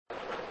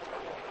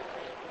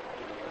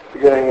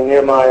beginning in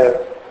Nehemiah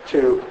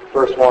 2,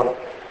 verse 1.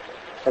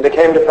 And it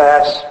came to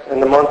pass in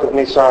the month of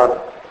Nisan,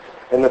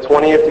 in the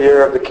 20th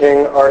year of the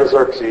king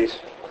Artaxerxes,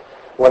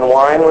 when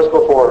wine was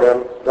before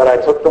him, that I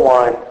took the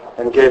wine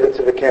and gave it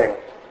to the king.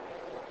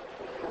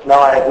 Now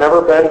I had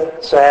never been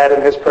sad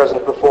in his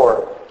presence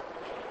before.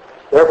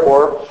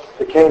 Therefore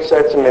the king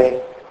said to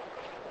me,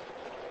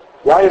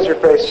 "Why is your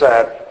face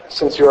sad,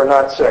 since you are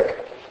not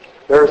sick?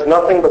 There is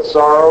nothing but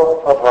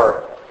sorrow of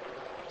heart."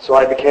 So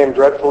I became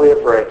dreadfully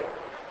afraid.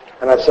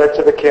 And I said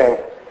to the king,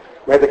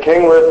 "May the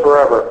king live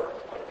forever.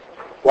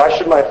 Why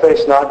should my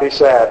face not be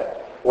sad,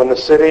 when the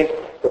city,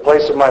 the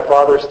place of my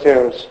father's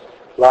tombs,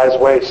 lies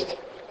waste,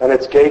 and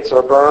its gates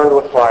are burned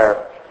with fire?"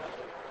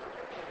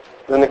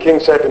 Then the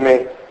king said to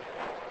me,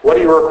 "What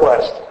do you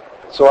request?"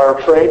 So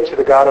I prayed to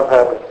the God of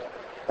heaven.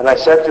 And I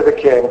said to the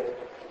king,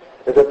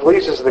 "If it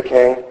pleases the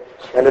king,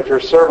 and if your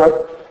servant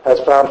has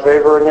found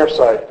favor in your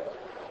sight,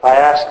 I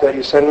ask that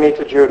you send me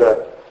to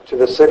Judah, to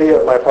the city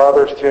of my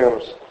father's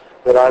tombs,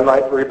 that I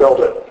might rebuild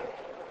it."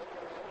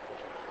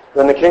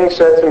 Then the king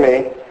said to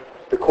me,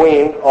 the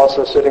queen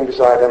also sitting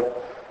beside him,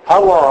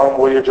 "How long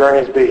will your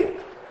journeys be,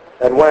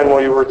 and when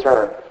will you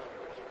return?"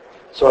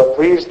 So it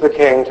pleased the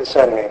king to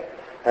send me,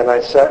 and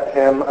I set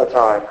him a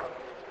time.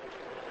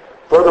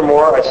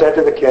 Furthermore, I said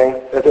to the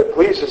king, "If it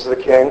pleases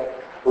the king,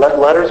 let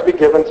letters be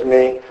given to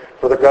me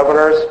for the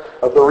governors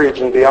of the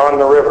region beyond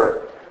the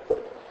river,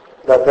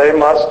 that they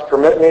must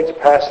permit me to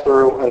pass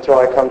through until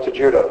I come to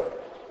Judah."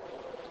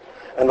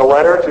 And a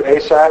letter to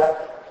Asaph,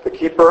 the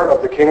keeper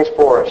of the king's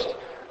forest,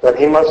 that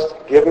he must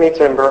give me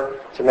timber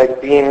to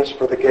make beams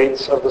for the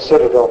gates of the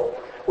citadel,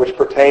 which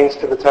pertains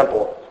to the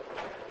temple,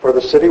 for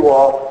the city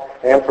wall,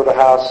 and for the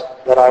house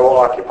that I will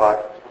occupy.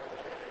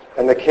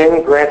 And the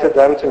king granted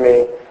them to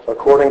me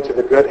according to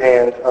the good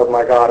hand of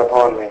my God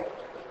upon me.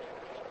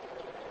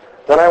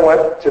 Then I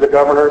went to the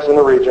governors in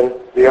the region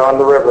beyond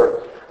the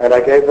river, and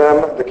I gave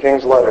them the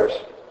king's letters.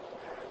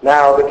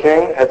 Now the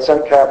king had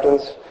sent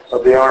captains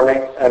of the army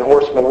and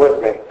horsemen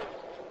with me.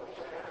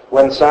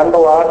 When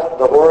Sanballat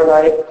the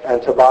Horonite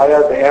and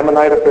Tobiah the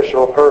Ammonite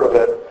official heard of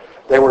it,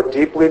 they were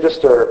deeply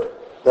disturbed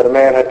that a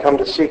man had come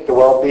to seek the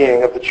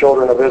well-being of the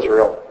children of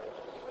Israel.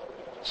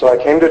 So I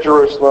came to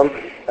Jerusalem,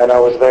 and I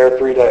was there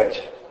 3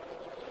 days.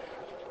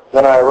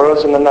 Then I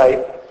arose in the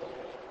night,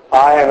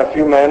 I and a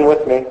few men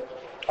with me.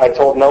 I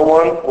told no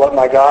one what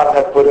my God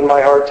had put in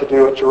my heart to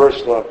do at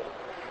Jerusalem,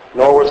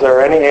 nor was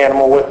there any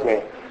animal with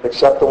me,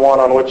 except the one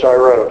on which I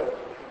rode.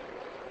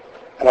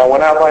 And I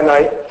went out by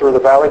night through the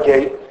valley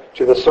gate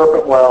to the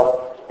serpent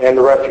well and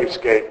the refuse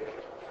gate,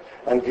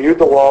 and viewed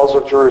the walls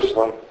of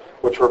Jerusalem,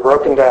 which were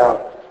broken down,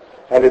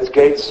 and its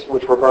gates,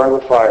 which were burned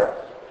with fire.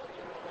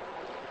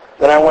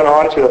 Then I went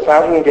on to the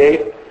fountain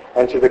gate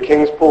and to the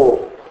king's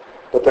pool,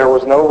 but there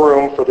was no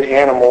room for the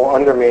animal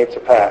under me to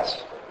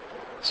pass.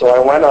 So I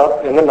went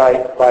up in the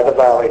night by the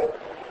valley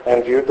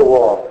and viewed the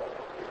wall.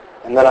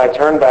 And then I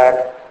turned back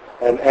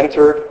and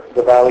entered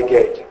the valley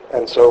gate,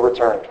 and so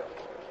returned.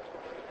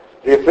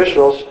 The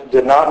officials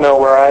did not know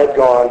where I had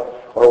gone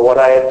or what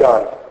I had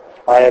done.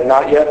 I had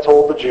not yet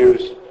told the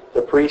Jews,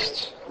 the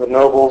priests, the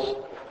nobles,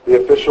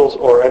 the officials,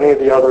 or any of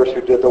the others who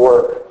did the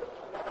work.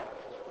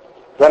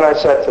 Then I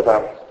said to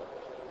them,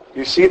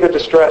 "You see the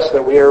distress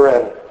that we are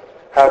in,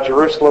 how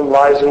Jerusalem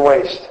lies in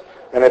waste,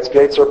 and its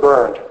gates are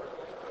burned.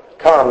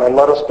 Come and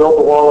let us build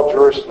the wall of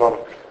Jerusalem,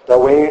 that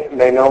we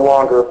may no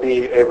longer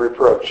be a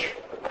reproach."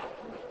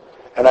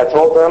 And I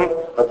told them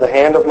of the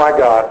hand of my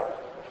God,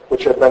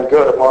 which had been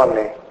good upon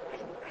me,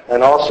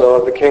 and also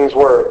of the king's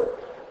word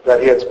that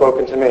he had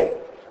spoken to me.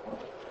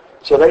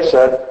 So they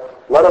said,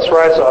 "Let us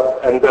rise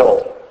up and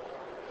build."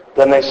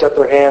 Then they set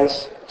their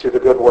hands to the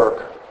good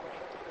work.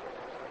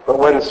 But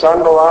when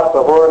Sanballat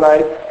the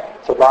Horonite,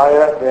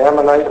 Tobiah the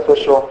Ammonite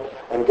official,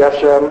 and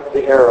Geshem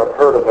the Arab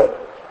heard of it,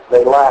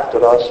 they laughed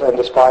at us and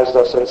despised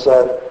us and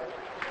said,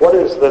 "What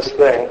is this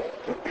thing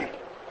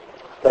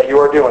that you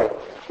are doing?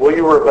 Will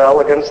you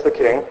rebel against the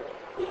king?"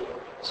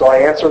 So I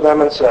answered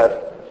them and said,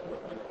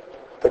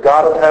 "The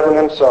God of heaven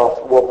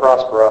himself will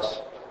prosper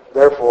us.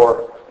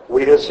 Therefore,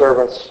 we his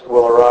servants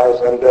will arise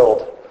and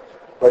build.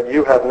 But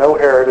you have no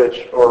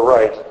heritage or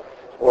right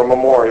or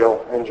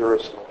memorial in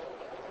Jerusalem."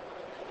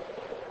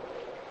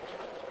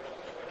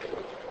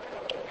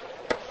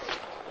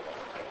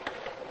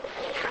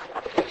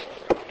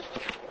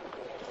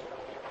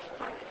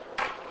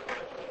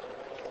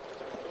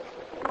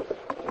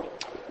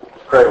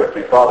 Pray with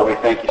me. Father, we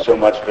thank you so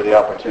much for the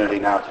opportunity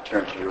now to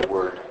turn to your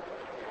word.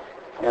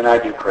 And I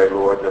do pray,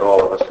 Lord, that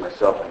all of us,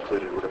 myself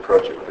included, would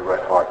approach it with the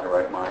right heart and the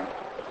right mind.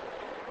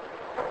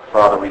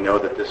 Father, we know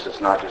that this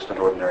is not just an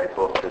ordinary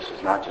book. This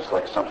is not just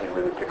like something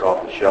we would pick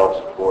off the shelves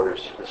of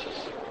borders. This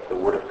is the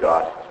Word of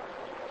God.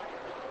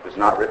 It was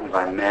not written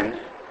by men.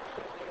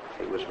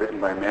 It was written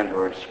by men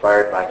who are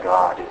inspired by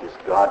God. It is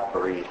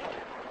God-breathed.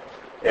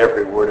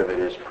 Every word of it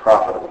is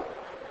profitable.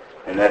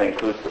 And that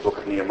includes the book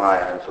of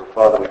Nehemiah. And so,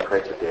 Father, we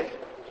pray today,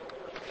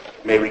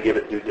 may we give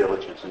it due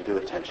diligence and due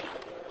attention.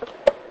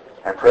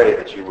 I pray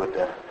that you would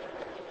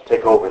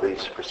take over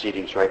these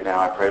proceedings right now.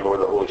 I pray, Lord,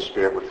 the Holy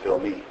Spirit would fill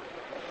me.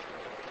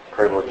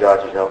 pray, Lord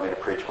God, you'd help me to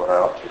preach what I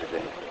ought to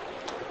today.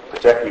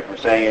 Protect me from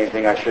saying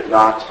anything I should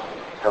not.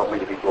 Help me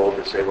to be bold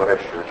to say what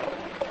I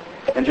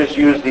should. And just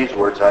use these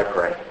words, I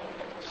pray.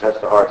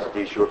 Touch the hearts of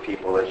these your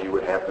people as you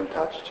would have them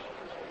touched.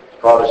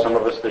 Father, some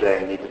of us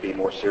today need to be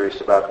more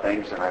serious about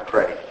things, and I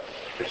pray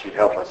that you'd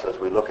help us as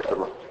we look at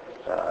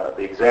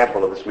the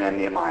example of this man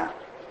Nehemiah.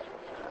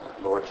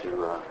 Lord,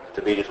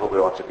 to be just what we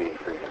ought to be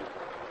for you.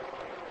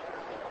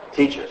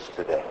 Teach us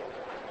today.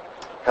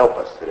 Help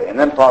us today. And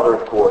then, Father,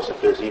 of course, if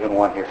there's even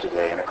one here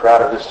today, in a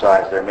crowd of this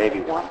size, there may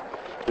be one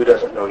who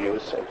doesn't know you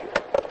as Savior.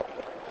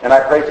 And I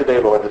pray today,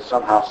 Lord, that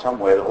somehow, some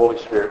way, the Holy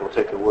Spirit will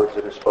take the words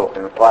that are spoken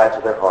and apply it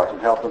to their heart and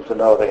help them to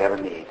know they have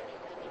a need.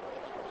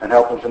 And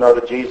help them to know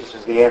that Jesus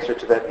is the answer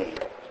to that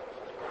need.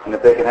 And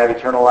that they can have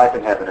eternal life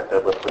in heaven if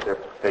they'll put their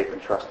faith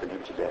and trust in you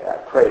today. I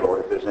pray, Lord,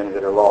 if there's any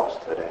that are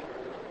lost today,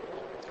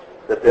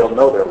 that they'll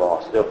know they're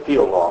lost, they'll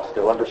feel lost,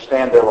 they'll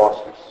understand their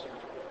lostness,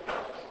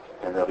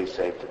 and they'll be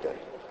saved today.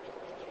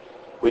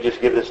 We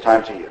just give this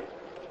time to you.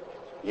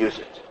 Use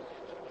it.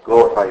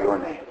 Glorify your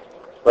name.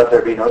 Let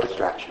there be no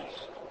distractions.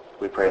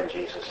 We pray in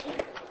Jesus'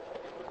 name.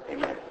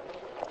 Amen.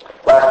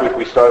 Last week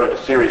we started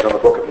a series on the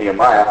book of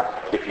Nehemiah.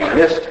 If you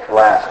missed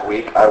last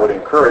week, I would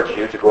encourage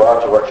you to go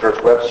out to our church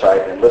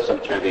website and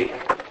listen to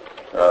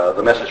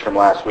the message from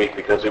last week,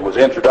 because it was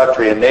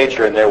introductory in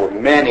nature and there were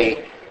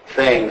many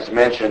things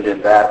mentioned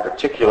in that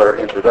particular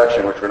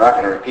introduction which we're not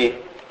going to repeat,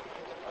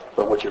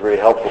 but which are very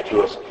helpful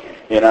to us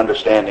in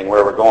understanding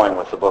where we're going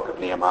with the book of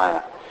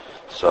Nehemiah.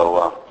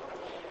 So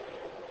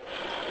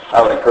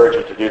I would encourage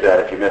you to do that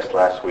if you missed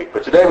last week.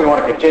 But today we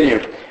want to continue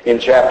in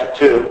chapter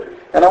 2.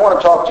 And I want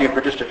to talk to you for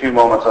just a few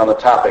moments on the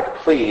topic,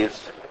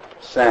 Please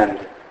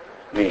Send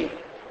Me.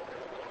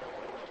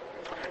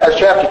 As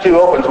chapter 2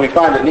 opens, we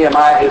find that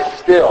Nehemiah is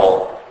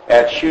still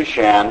at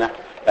Shushan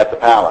at the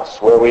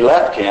palace, where we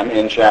left him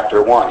in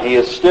chapter 1. He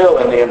is still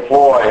in the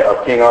employ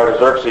of King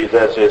Artaxerxes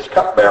as his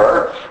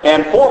cupbearer,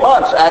 and 4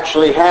 months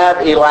actually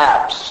have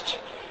elapsed.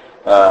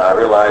 I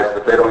realize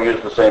that they don't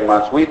use the same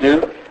months we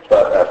do,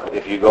 but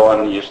if you go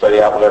and you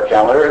study out with our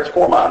calendar, it's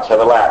 4 months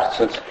have elapsed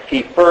since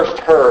he first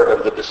heard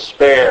of the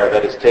despair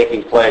that is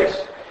taking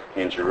place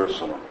in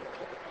Jerusalem.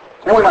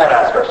 And we might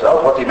ask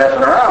ourselves, what's he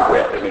messing around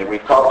with? I mean, we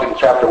talked in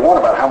chapter 1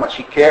 about how much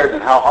he cared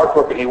and how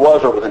heartbroken he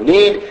was over the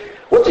need.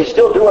 What's he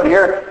still doing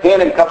here,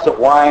 handing cups of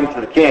wine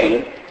to the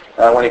king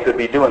when he could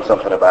be doing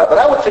something about it? But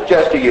I would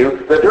suggest to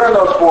you that during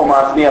those 4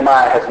 months,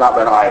 Nehemiah has not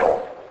been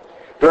idle.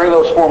 During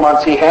those 4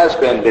 months, he has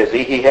been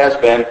busy. He has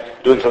been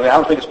doing something. I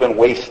don't think it's been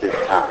wasted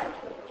time.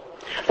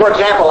 For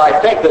example, I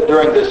think that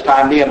during this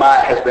time,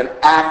 Nehemiah has been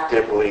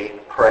actively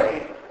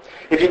praying.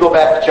 If you go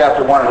back to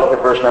chapter 1 and look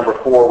at verse number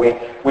 4,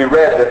 we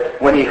read that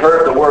when he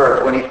heard the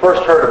words, when he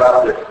first heard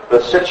about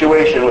the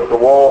situation with the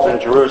walls in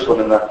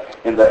Jerusalem,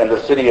 in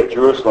the city of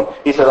Jerusalem,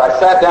 he says, I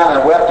sat down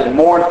and wept and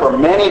mourned for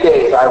many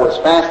days. I was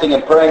fasting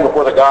and praying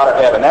before the God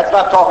of heaven. That's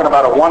not talking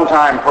about a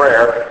one-time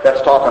prayer.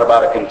 That's talking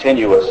about a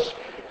continuous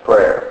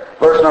prayer.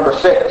 Verse number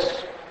 6.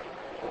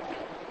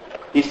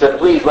 He said,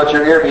 please let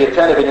your ear be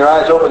attentive and your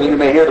eyes open, that you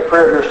may hear the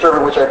prayer of your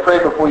servant, which I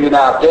pray before you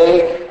now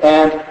day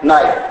and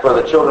night for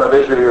the children of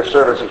Israel, your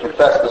servants, and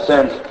confess the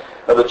sins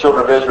of the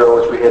children of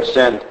Israel, which we have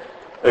sinned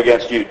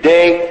against you,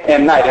 day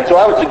and night. And so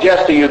I would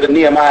suggest to you that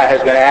Nehemiah has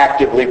been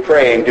actively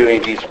praying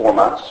during these 4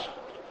 months.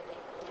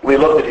 We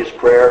looked at his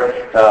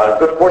prayer. A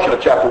good portion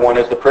of chapter 1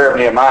 is the prayer of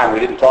Nehemiah, and we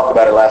didn't talk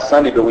about it last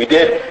Sunday, but we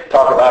did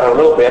talk about it a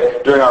little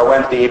bit during our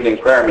Wednesday evening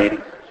prayer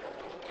meeting.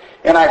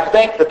 And I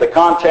think that the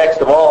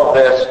context of all of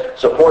this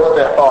supports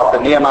that thought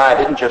that Nehemiah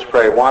didn't just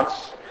pray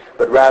once,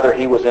 but rather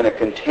he was in a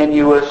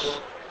continuous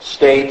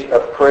state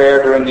of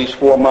prayer during these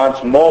 4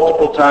 months,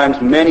 multiple times,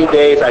 many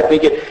days. I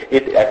think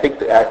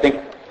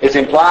it's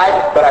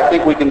implied, but I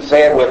think we can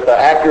say it with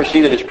accuracy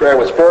that his prayer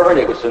was fervent,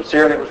 it was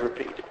sincere, and it was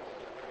repeated.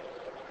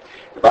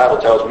 The Bible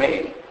tells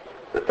me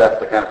that that's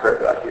the kind of prayer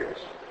God hears,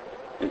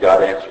 and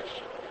God answers.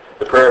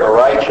 The prayer of a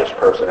righteous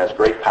person has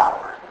great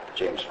power,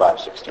 James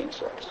 5:16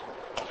 says.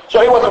 So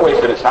he wasn't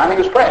wasting his time, he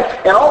was praying.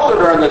 And also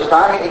during this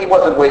time, he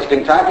wasn't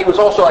wasting time. He was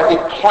also, I think,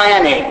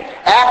 planning,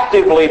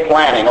 actively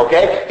planning,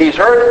 okay? He's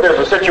heard that there's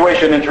a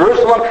situation in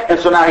Jerusalem, and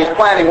so now he's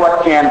planning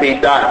what can be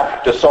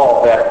done to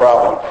solve that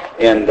problem.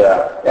 And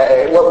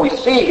what we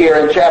see here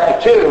in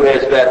chapter 2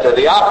 is that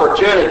the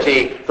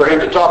opportunity for him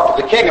to talk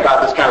to the king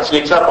about this kind of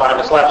sneaks up on him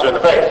and slaps him in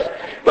the face.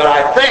 But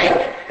I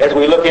think, as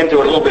we look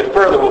into it a little bit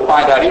further, we'll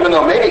find out, even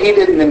though maybe he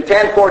didn't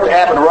intend for it to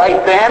happen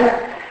right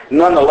then,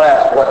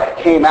 nonetheless, what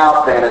came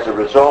out then as a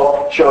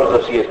result shows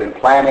us he had been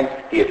planning,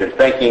 he had been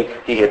thinking,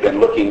 he had been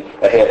looking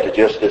ahead to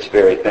just this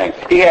very thing.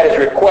 He had his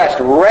request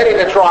ready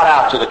to trot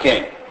out to the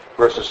king.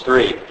 Verses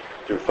 3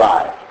 through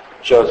 5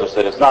 shows us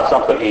that it's not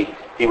something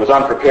he was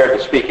unprepared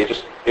to speak.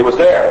 It was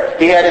there.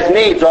 He had his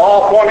needs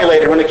all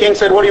formulated. When the king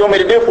said, what do you want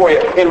me to do for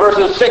you? In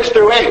verses 6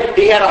 through 8,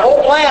 he had a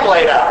whole plan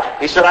laid out.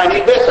 He said, I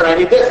need this, and I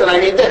need this, and I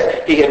need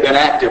this. He had been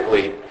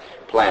actively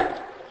planning.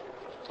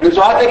 And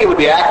so I think it would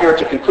be accurate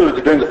to conclude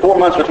that during the 4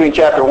 months between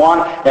chapter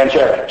 1 and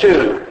chapter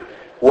 2,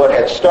 what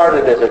had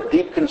started as a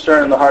deep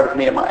concern in the heart of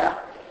Nehemiah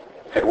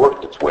had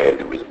worked its way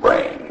into his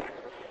brain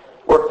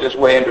worked his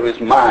way into his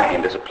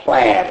mind as a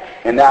plan,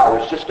 and now it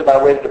was just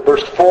about ready to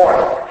burst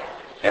forth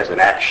as an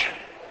action.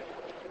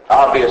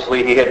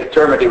 Obviously, he had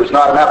determined it was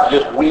not enough to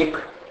just weep.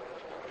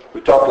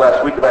 We talked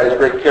last week about his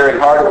great caring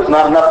heart. It was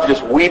not enough to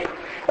just weep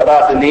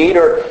about the need,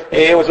 or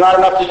it was not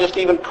enough to just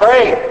even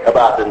pray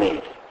about the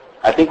need.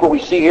 I think what we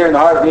see here in the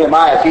heart of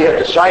Nehemiah is he had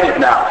decided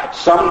now,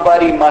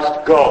 somebody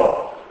must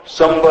go.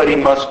 Somebody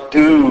must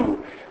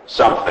do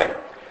something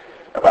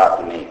about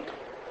the need.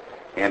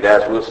 And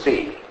as we'll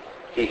see,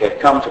 he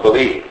had come to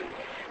believe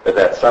that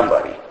that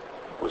somebody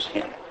was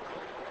him.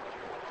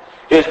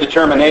 His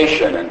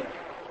determination and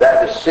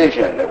that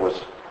decision that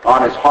was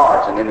on his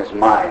heart and in his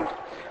mind,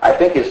 I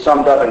think is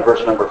summed up in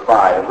verse number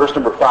 5. And verse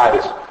number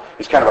 5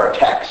 is kind of our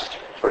text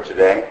for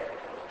today.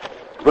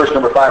 Verse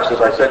number 5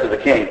 says, I said to the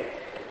king,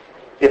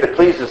 if it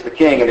pleases the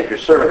king and if your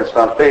servant has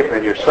found favor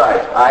in your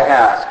sight, I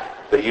ask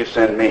that you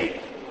send me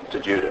to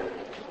Judah,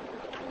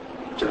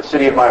 to the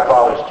city of my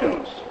father's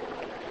tombs,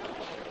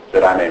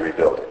 that I may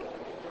rebuild it.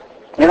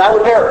 And I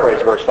would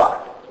paraphrase verse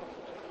 5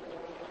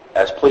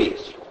 as,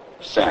 please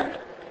send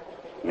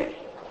me.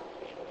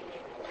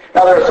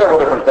 Now there are several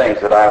different things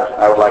that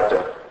I would like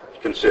to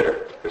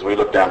consider as we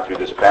look down through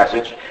this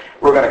passage.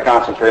 We're going to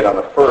concentrate on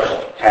the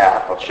first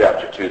half of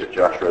chapter 2 that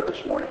Josh read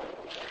this morning.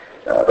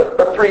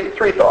 But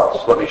three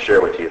thoughts let me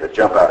share with you that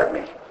jump out at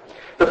me.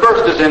 The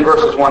first is in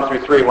verses 1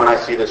 through 3 when I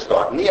see this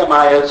thought.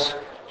 Nehemiah's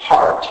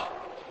heart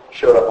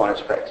showed up on his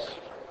face.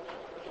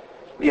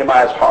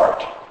 Nehemiah's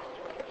heart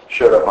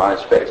showed up on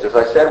his face. As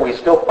I said, we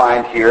still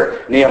find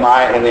here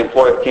Nehemiah in the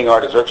employ of King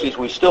Artaxerxes.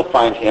 We still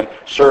find him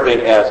serving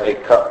as a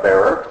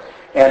cupbearer.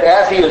 And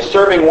as he is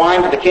serving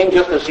wine to the king,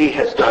 just as he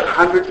has done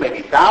hundreds,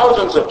 maybe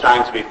thousands of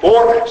times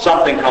before,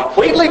 something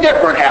completely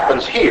different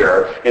happens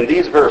here in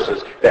these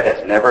verses that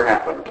has never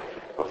happened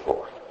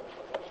before.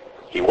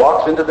 He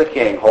walks into the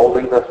king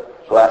holding the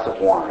glass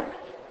of wine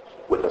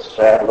with a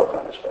sad look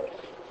on his face.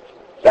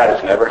 That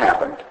has never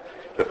happened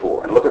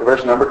before. And look at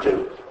verse number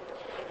 2.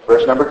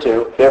 Verse number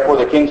 2, therefore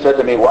the king said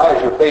to me, why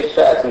is your face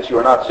sad since you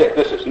are not sick?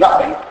 This is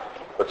nothing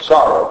but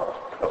sorrow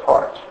of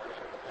heart.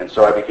 And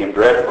so I became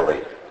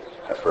dreadfully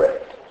afraid.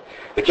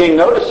 The king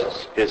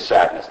notices his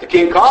sadness. The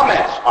king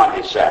comments on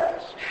his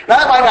sadness. Now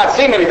that might not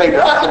seem anything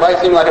to us. It might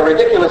seem like a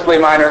ridiculously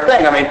minor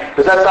thing. I mean,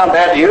 does that sound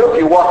bad to you?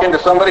 If you walked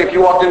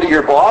into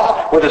your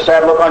boss with a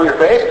sad look on your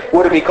face,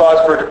 would it be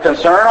cause for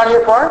concern on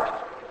your part?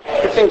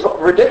 It seems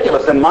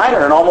ridiculous and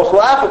minor and almost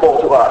laughable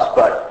to us,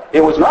 but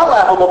it was not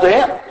laughable to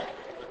him.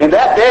 In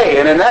that day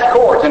and in that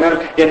court and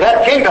in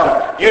that kingdom,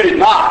 you did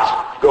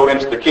not go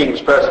into the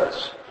king's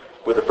presence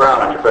with a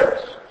frown on your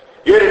face.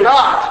 You did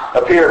not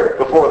appear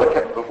before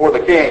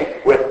the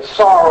king with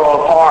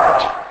sorrow of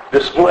heart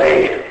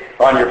displayed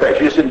on your face.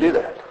 You just didn't do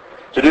that.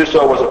 To do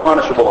so was a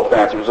punishable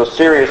offense. It was a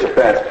serious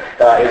offense.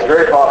 It's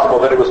very possible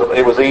that it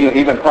was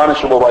even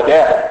punishable by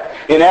death.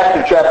 In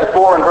Esther chapter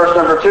 4 and verse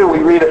number 2, we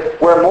read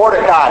where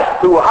Mordecai,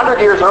 who 100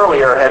 years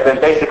earlier had been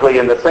basically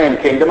in the same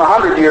kingdom,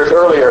 100 years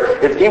earlier,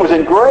 he was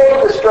in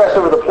great distress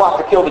over the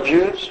plot to kill the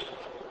Jews.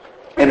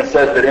 And it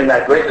says that in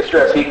that great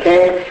distress he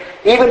came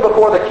even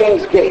before the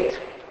king's gate,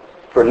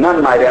 for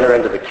none might enter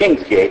into the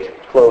king's gate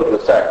clothed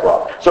with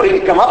sackcloth. So he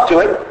could come up to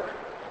it,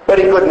 but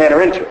he couldn't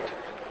enter into it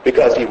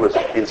because he was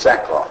in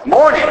sackcloth.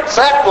 Mourning,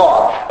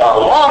 sackcloth, a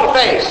long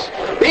face,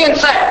 being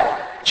sad,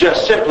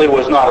 just simply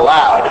was not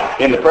allowed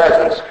in the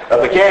presence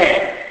of the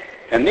king.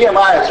 And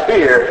Nehemiah's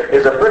fear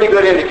is a pretty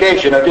good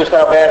indication of just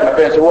how bad an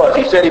offense it was.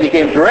 He said he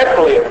became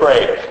dreadfully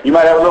afraid. You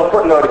might have a little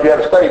footnote if you have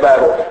a study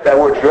Bible. That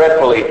word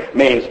dreadfully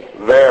means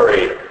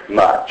very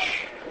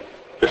much.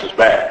 This is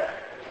bad.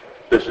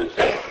 This is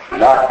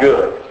not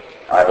good.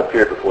 I've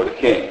appeared before the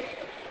king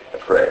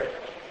afraid.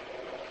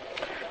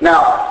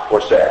 Now,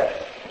 for sad.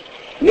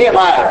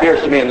 Nehemiah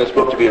appears to me in this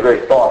book to be a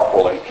very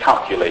thoughtful and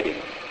calculating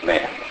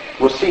man.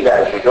 We'll see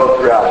that as we go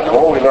throughout, and the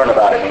more we learn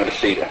about it, we're going to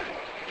see that.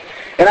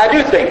 And I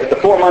do think that the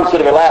 4 months that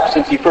have elapsed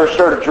since he first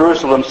started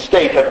Jerusalem's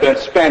state have been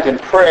spent in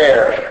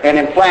prayer and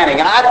in planning.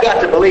 And I've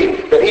got to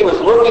believe that he was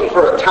looking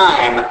for a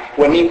time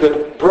when he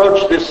could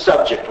broach this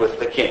subject with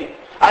the king.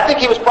 I think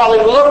he was probably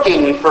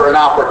looking for an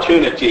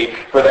opportunity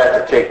for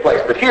that to take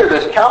place. But here,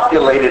 this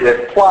calculated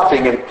and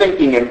plotting and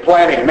thinking and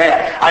planning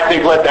man, I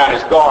think let down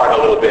his guard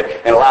a little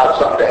bit and allowed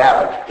something to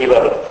happen. He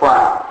let a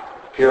frown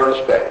appear on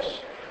his face,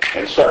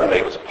 and suddenly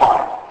it was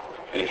upon him,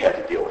 and he had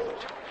to deal with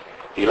it.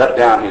 He let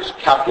down his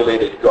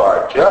calculated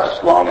guard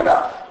just long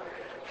enough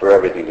for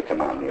everything to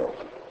come out in the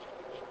open.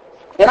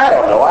 And I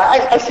don't know,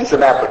 I see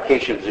some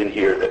applications in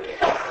here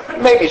that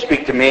maybe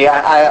speak to me.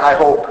 I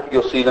hope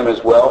you'll see them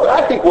as well. But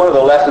I think one of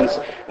the lessons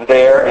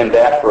there and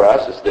that for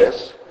us is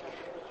this.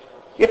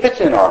 If it's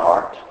in our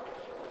heart,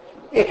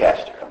 it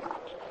has to come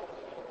out.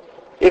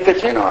 If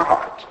it's in our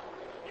heart,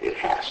 it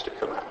has to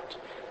come out.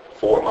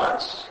 4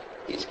 months,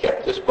 he's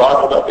kept this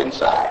bottled up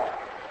inside.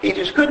 He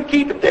just couldn't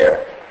keep it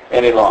there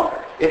any longer.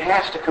 It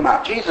has to come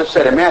out. Jesus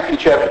said in Matthew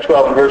chapter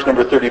 12 and verse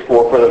number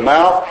 34, for the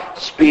mouth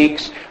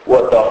speaks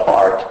what the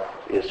heart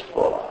is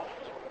full of.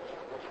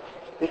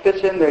 If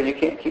it's in there, you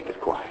can't keep it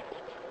quiet.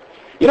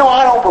 You know,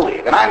 I don't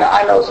believe, and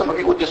I know some of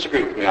you would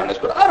disagree with me on this,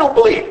 but I don't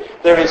believe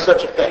there is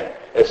such a thing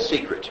as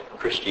secret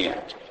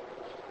Christianity.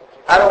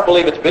 I don't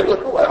believe it's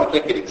biblical. I don't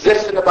think it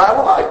exists in the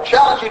Bible. I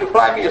challenge you to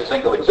find me a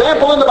single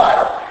example in the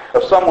Bible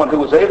of someone who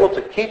was able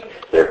to keep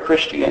their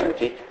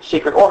Christianity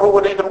secret, or who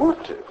would even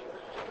want to.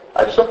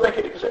 I just don't think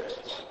it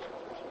exists.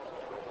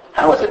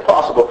 How is it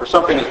possible for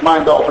something as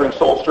mind-altering,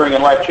 soul-stirring,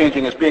 and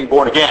life-changing as being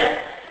born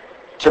again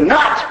to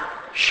not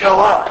show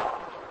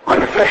up on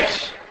your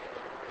face?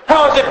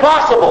 How is it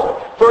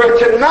possible for it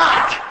to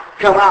not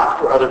come out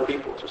for other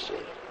people to see?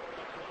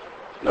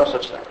 No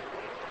such thing.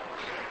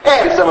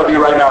 And some of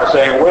you right now are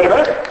saying, wait a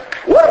minute,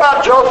 what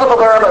about Joseph of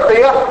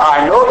Arimathea?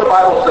 I know the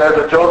Bible says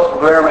that Joseph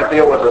of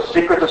Arimathea was a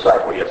secret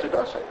disciple. Yes, it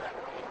does say that.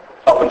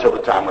 Up until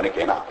the time when he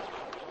came out.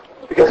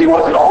 Because he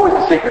wasn't always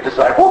a secret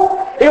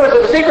disciple. He was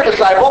a secret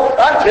disciple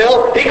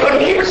until he couldn't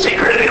keep it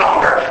secret any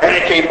longer. And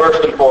it came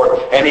bursting forth,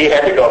 and he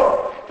had to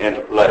go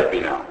and let it be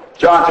known.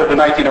 John chapter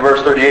 19 and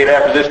verse 38,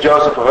 after this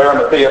Joseph of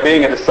Arimathea,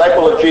 being a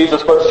disciple of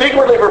Jesus, but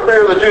secretly for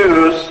fear of the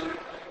Jews,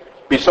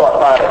 besought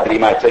Pilate that he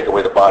might take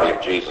away the body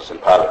of Jesus. And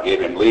Pilate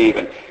gave him leave,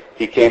 and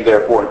he came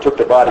therefore and took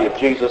the body of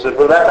Jesus, and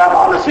for that time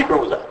on the secret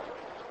was out.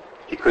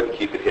 He couldn't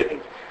keep it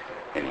hidden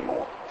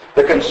anymore.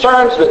 The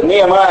concerns that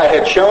Nehemiah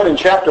had shown in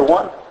chapter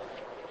 1,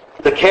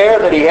 the care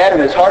that he had in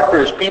his heart for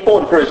his people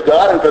and for his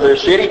God and for their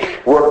city,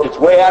 worked its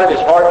way out of his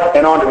heart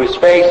and onto his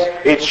face.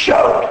 It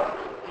showed.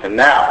 And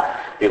now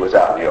it was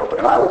out in the open.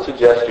 And I would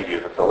suggest to you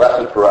that the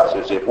lesson for us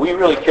is, if we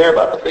really care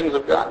about the things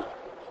of God,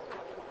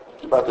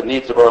 about the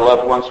needs of our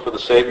loved ones for the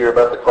Savior,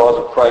 about the cause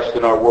of Christ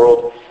in our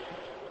world,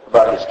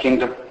 about His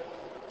kingdom,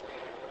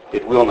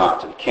 it will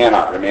not and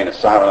cannot remain a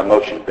silent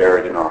emotion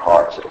buried in our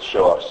hearts. It will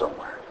show up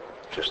somewhere,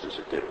 just as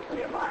it did with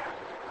Nehemiah.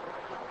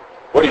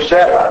 What do you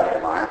say about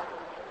Nehemiah?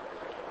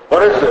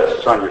 What is this?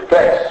 It's on your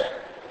face.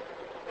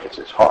 It's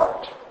his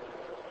heart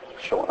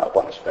showing up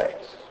on his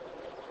face.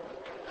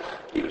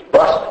 He was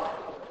busted.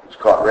 He was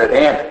caught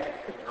red-handed.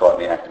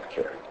 Caught in the act of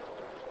carrying.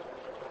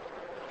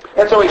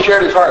 And so he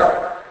shared his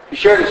heart. He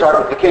shared his heart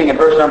with the king in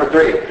verse number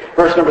 3.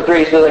 Verse number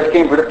 3 says, I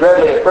became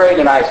dreadfully afraid,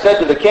 and I said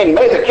to the king,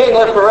 may the king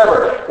live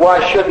forever. Why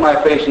should my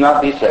face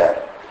not be sad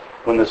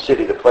when the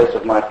city, the place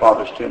of my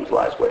father's tombs,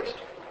 lies waste,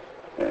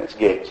 and its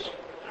gates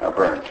are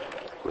burned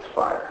with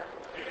fire?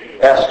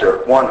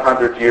 Esther,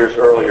 100 years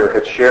earlier,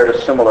 had shared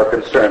a similar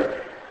concern,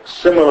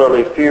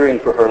 similarly fearing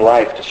for her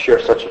life to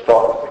share such a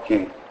thought with the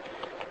king.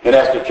 In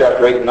Esther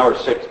chapter 8,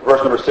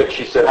 verse number 6,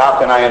 she said, how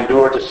can I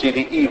endure to see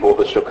the evil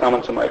that shall come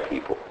into my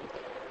people?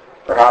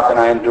 Or how can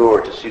I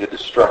endure to see the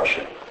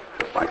destruction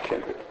of my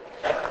kindred?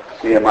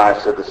 Nehemiah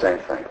said the same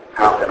thing.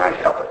 How can I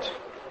help it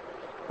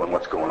when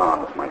what's going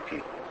on with my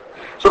people?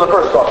 So the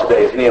first thought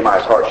today is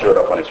Nehemiah's heart showed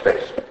up on his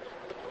face.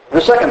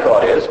 The second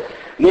thought is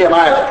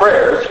Nehemiah's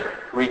prayers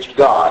reached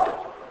God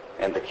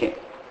and the king.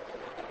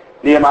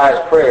 Nehemiah's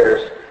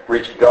prayers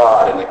reached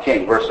God and the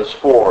king. Verses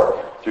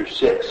 4 through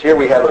 6. Here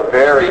we have a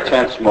very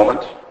tense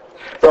moment.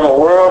 From a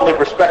worldly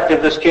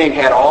perspective, this king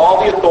had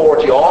all the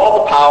authority,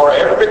 all the power,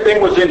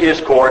 everything was in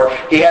his court.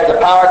 He had the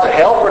power to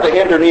help or to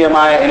hinder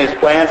Nehemiah in his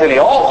plans, and he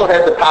also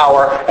had the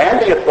power and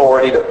the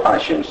authority to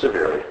punish him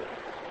severely,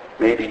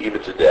 maybe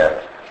even to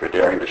death, for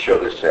daring to show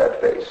this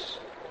sad face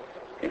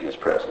in his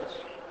presence.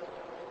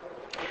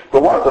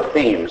 But one of the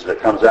themes that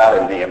comes out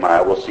in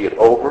Nehemiah, we'll see it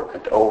over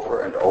and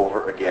over and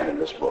over again in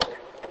this book,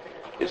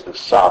 is the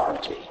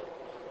sovereignty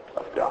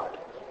of God.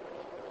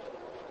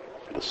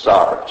 The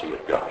sovereignty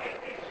of God.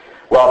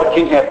 While the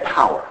king had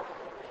power,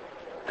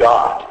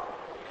 God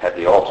had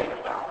the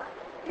ultimate power.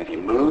 And he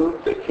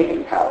moved the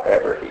king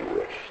however he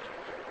wished.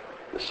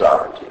 The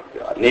sovereignty of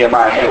God.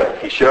 Nehemiah knew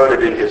it. He showed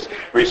it in his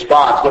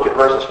response. Look at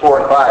verses 4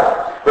 and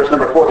 5. Verse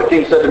number 4, the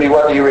king said to me,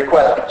 what do you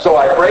request? So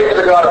I prayed to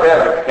the God of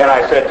heaven, and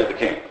I said to the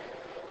king.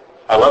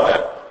 I love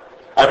that.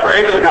 I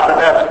prayed to the God of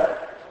heaven,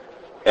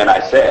 and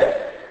I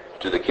said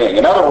to the king.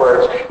 In other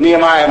words,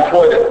 Nehemiah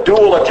employed a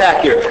dual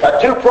attack here,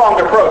 a two-pronged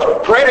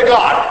approach. Pray to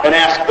God and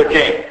ask the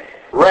king,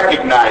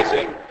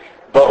 recognizing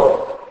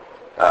both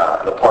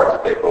the part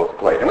that they both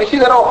played. And we see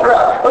that all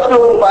throughout. Let's do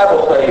a little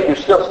Bible study.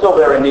 If you're still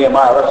there in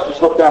Nehemiah, let's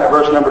just look down at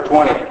verse number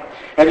 20.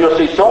 And you'll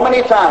see so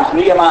many times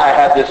Nehemiah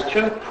had this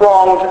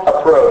two-pronged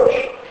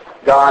approach,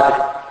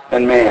 God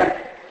and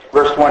man.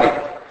 Verse 20.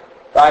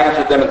 I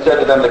answered them and said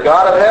to them, the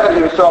God of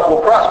heaven himself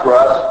will prosper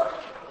us.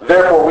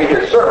 Therefore we,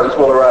 his servants,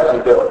 will arise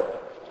and build.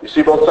 You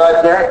see both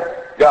sides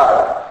there?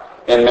 God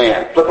and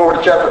man. Flip over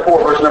to chapter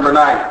 4, verse number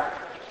 9.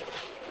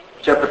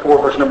 Chapter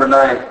 4, verse number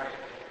 9.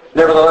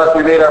 Nevertheless,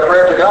 we made our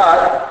prayer to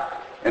God,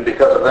 and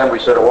because of them we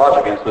set a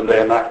watch against them day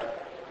and night.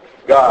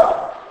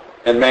 God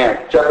and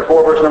man. Chapter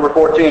 4, verse number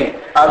 14.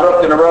 I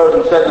looked and arose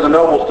and said to the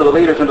nobles, to the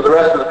leaders, and to the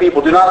rest of the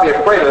people, do not be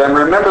afraid of them.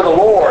 Remember the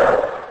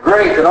Lord,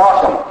 great and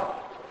awesome,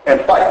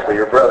 and fight for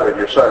your brethren,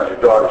 your sons, your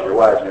daughters, your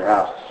wives, and your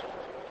houses.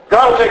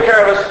 God will take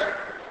care of us.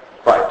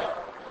 Fight.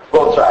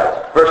 Both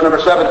sides. Verse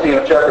number 17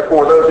 of chapter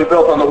 4, those who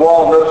built on the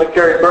wall and those who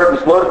carried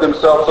burdens loaded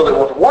themselves so that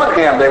with one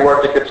hand they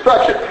worked at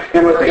construction,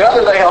 and with the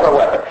other they held a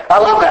weapon. I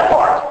love that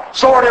part.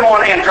 Sword in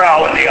one hand,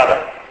 trowel in the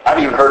other. I've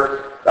even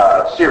heard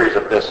a series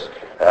of this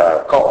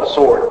called the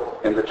sword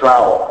and the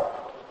trowel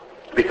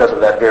because of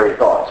that very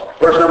thought.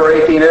 Verse number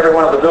 18, every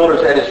one of the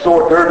builders had his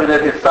sword girded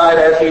at his side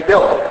as he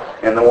built,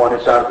 and the one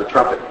who sounded the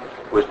trumpet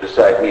was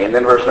beside me. And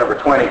then verse number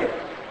 20,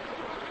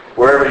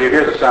 wherever you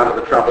hear the sound of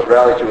the trumpet,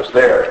 rally to us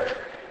there.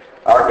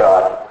 Our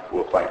God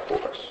will fight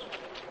for us.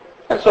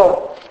 And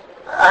so,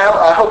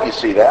 I hope you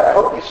see that. I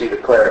hope you see the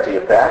clarity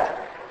of that.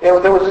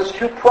 There was this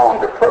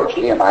two-pronged approach.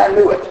 Nehemiah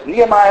knew it.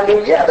 Nehemiah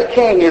knew, the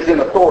king is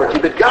in authority,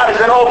 but God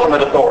is in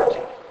ultimate authority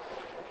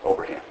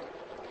over him.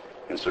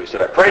 And so he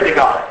said, I prayed to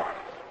God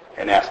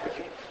and asked the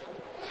king.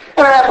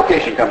 And an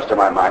application comes to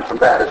my mind from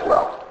that as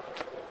well.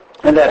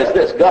 And that is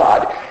this: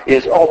 God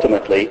is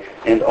ultimately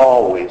and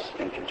always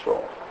in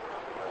control.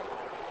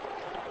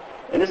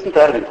 And isn't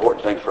that an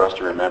important thing for us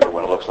to remember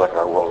when it looks like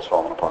our world is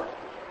falling apart?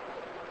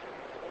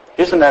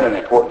 Isn't that an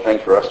important thing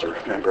for us to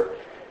remember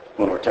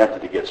when we're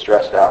tempted to get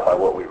stressed out by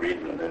what we read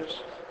in the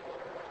news?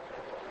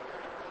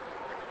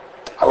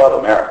 I love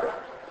America,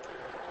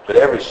 but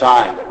every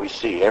sign that we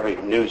see, every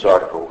news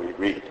article we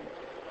read,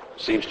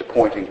 seems to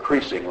point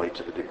increasingly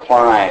to the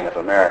decline of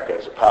America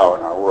as a power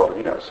in our world.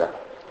 You notice that?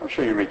 I'm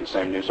sure you read the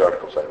same news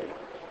articles I do.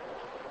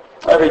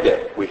 Every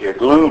day we hear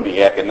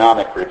gloomy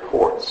economic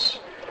reports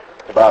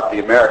about the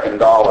American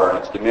dollar and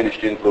its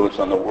diminished influence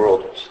on the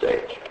world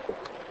stage.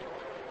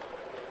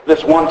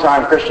 This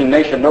one-time Christian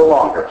nation no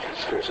longer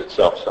considers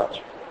itself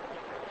such.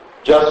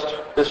 Just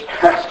this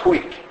past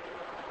week,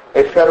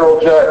 a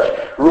federal judge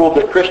ruled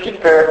that Christian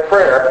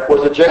prayer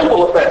was a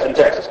jailable offense in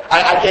Texas.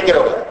 I can't get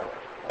over that.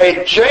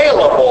 A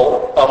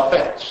jailable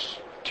offense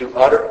to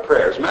utter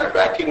prayers. As a matter of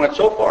fact, he went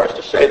so far as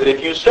to say that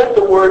if you said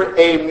the word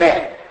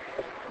amen,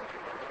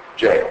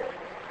 jail.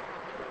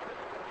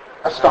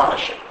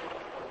 Astonishing.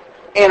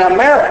 In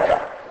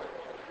America.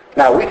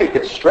 Now, we could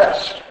get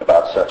stressed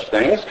about such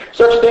things.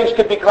 Such things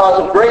could be cause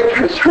of great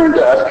concern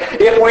to us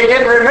if we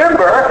didn't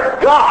remember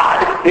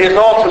God is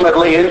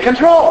ultimately in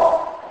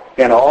control.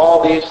 And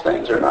all these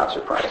things are not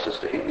surprises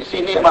to him. You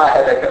see, Nehemiah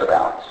had that kind of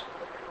balance.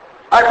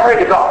 I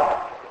prayed to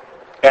God,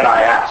 and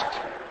I asked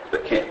the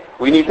king.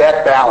 We need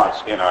that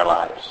balance in our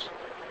lives.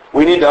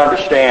 We need to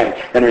understand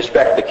and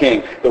respect the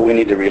king, but we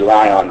need to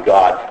rely on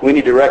God. We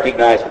need to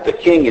recognize that the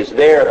king is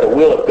there at the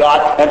will of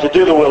God and to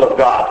do the will of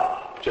God,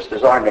 just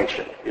as our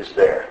nation is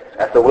there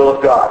at the will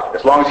of God,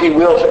 as long as he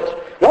wills it.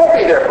 It won't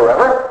be there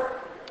forever,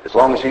 as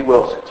long as he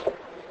wills it.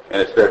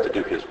 And it's there to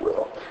do his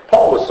will.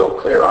 Paul was so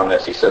clear on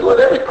this. He said, let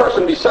every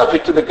person be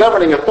subject to the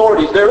governing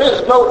authorities. There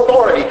is no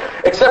authority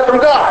except from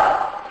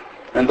God.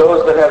 And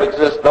those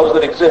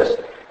that exist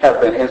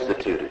have been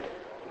instituted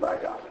by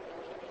God.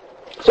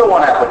 So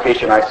one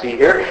application I see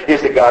here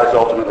is that God is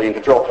ultimately in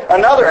control.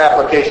 Another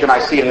application I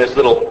see in this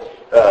little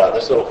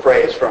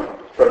phrase from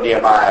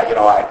Nehemiah,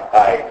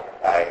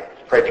 I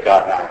prayed to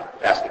God and I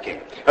asked the king.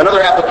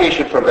 Another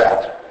application from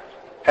that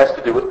has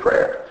to do with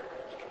prayer.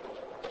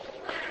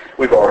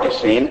 We've already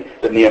seen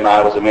that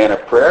Nehemiah was a man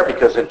of prayer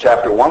because in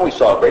chapter 1 we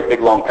saw a great big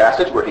long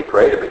passage where he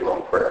prayed a big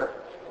long prayer.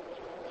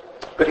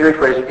 But here he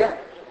prays again.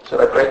 He said,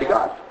 I prayed to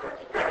God.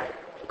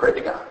 I prayed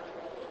to God.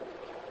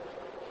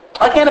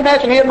 I can't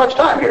imagine he had much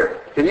time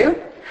here. Can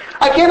you?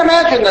 I can't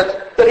imagine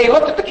that he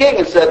looked at the king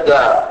and said,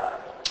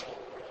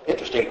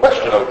 interesting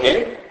question, O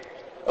king.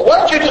 Why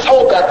don't you just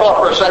hold that thought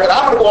for a second?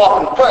 I'm going to go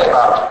off and pray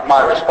about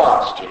my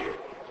response to you.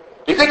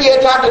 Do you think he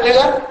had time to do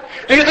that?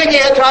 Do you think he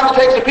had time to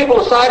take some people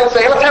aside and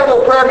say, let's have a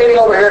little prayer meeting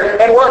over here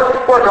and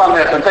work on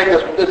this and take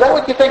this? Is that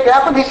what you think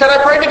happened? He said,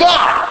 I prayed to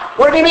God.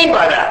 What did he mean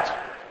by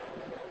that?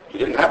 He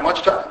didn't have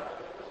much time.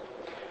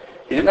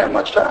 He didn't have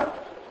much time.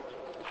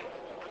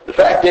 The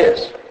fact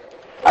is,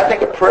 I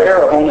think a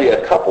prayer of only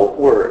a couple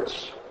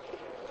words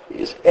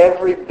is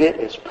every bit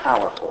as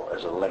powerful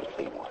as a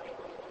lengthy one.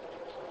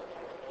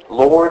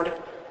 Lord,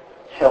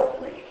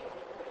 help me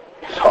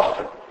is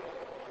often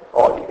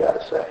all you got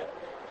to say.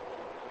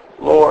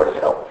 Lord,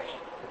 help me.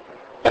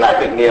 And I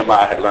think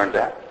Nehemiah had learned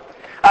that.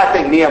 I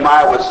think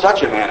Nehemiah was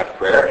such a man of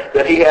prayer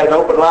that he had an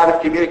open line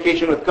of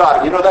communication with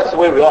God. You know, that's the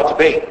way we ought to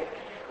be.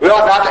 We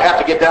ought not to have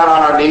to get down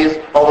on our knees,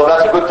 although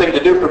that's a good thing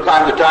to do from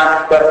time to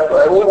time,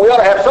 but we ought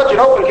to have such an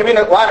open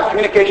line of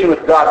communication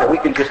with God that we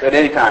can just at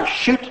any time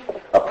shoot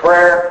a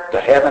prayer to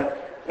heaven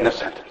in a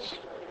sentence.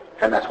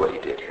 And that's what he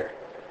did here.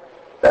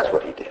 That's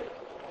what he did.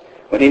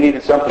 When he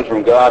needed something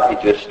from God,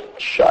 he just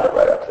shot it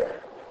right up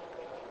there.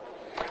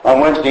 On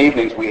Wednesday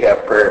evenings, we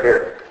have prayer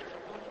here.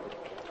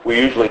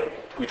 We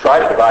try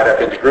to divide up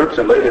into groups,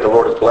 and lately the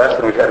Lord has blessed,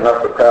 and we've had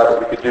enough of a crowd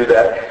that we could do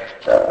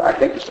that. I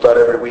think just about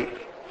every week.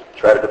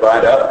 Try to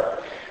divide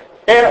up.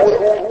 And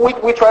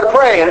we try to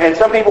pray, and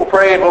some people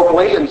pray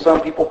vocally, and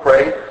some people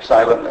pray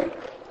silently.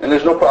 And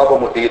there's no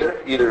problem with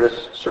either. Either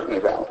is certainly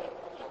valid.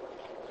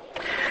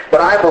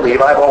 But I've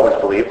always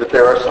believed that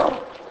there are some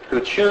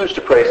who choose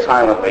to pray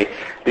silently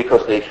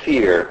because they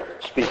fear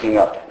speaking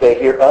up. They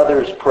hear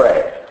others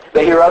pray.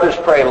 They hear others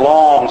pray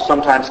long,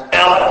 sometimes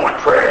eloquent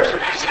prayers,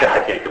 and they say,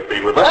 I can't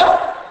compete with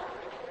that.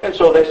 And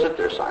so they sit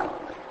there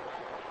silently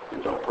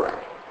and don't pray.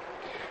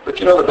 But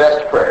you know, the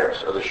best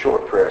prayers are the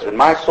short prayers. And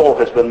my soul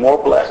has been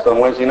more blessed on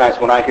Wednesday nights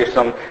when I hear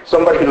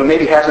somebody who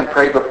maybe hasn't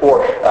prayed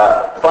before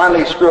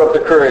finally screw up the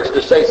courage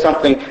to say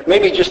something,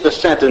 maybe just a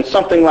sentence,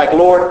 something like,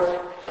 Lord,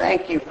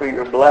 thank you for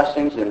your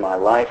blessings in my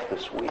life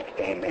this week.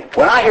 Amen.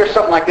 When I hear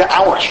something like that,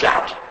 I want to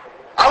shout.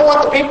 I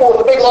want the people with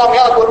the big, long,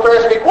 eloquent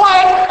prayers to be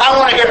quiet. I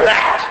want to hear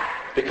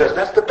that. Because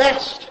that's the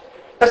best.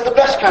 That's the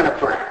best kind of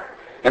prayer.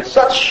 And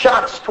such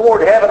shots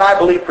toward heaven, I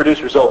believe,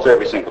 produce results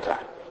every single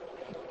time.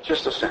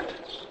 Just a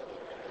sentence.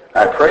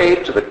 I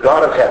prayed to the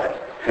God of heaven,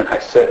 and I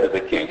said to the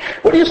king,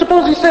 what do you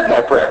suppose he said in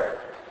that prayer?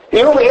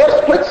 He only had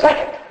a split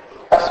second.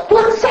 A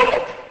split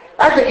second.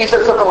 I think he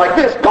said something like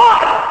this,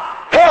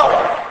 God, help!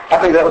 I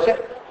think that was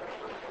it.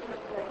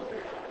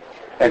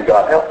 And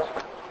God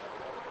helped.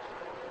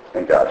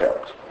 And God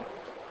helped.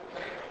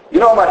 You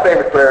know my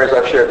favorite prayer is,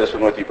 I've shared this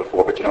one with you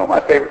before, but you know my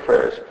favorite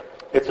prayer is,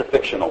 it's a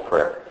fictional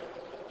prayer.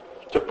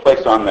 It took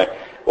place on the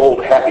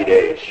old Happy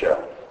Days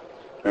show.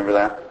 Remember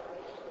that?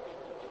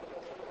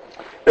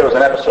 There was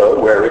an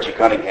episode where Richie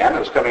Cunningham, it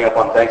was coming up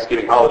on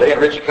Thanksgiving holiday, and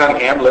Richie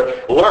Cunningham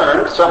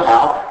learned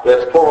somehow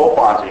that poor old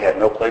Fonzie had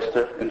no place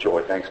to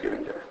enjoy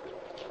Thanksgiving dinner.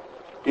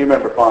 Do you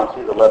remember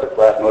Fonzie, the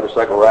leather-clad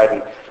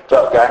motorcycle-riding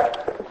tough guy?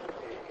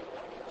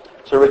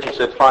 So Richie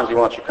said, Fonzie,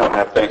 why don't you come and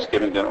have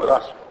Thanksgiving dinner with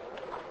us?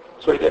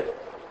 So he did.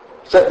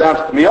 Sat down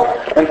to the meal,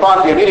 and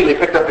Fonzie immediately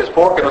picked up his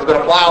fork and was going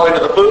to plow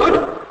into the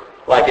food,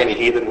 like any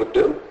heathen would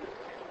do.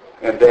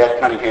 And Dad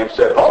Cunningham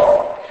said,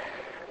 oh,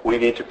 we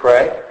need to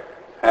pray,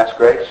 ask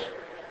grace,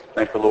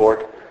 thank the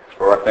Lord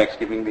for our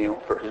Thanksgiving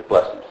meal, for his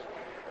blessings.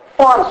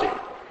 Fonzie,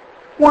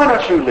 why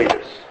don't you lead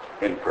us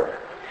in prayer?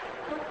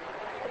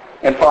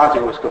 And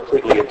Fonzie was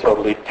completely and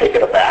totally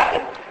taken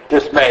aback and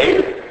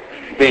dismayed,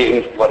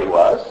 being what he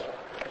was.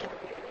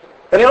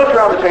 And he looked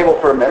around the table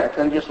for a minute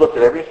and just looked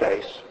at every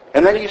face.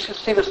 And then you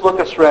see this look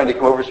of serenity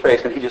come over his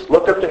face, and he just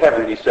looked up to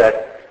heaven and he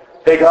said,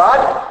 hey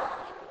God,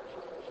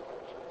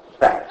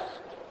 thanks.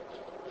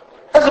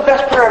 That's the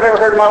best prayer I've ever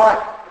heard in my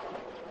life.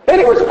 And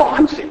it was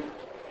Fonzie.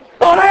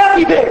 On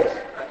Happy Days.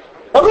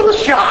 A little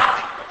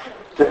shot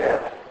to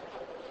heaven.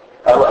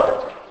 I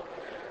love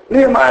it.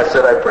 Nehemiah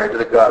said, I prayed to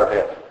the God of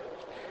heaven.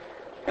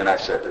 And I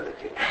said to the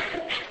king.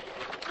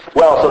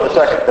 Well, so the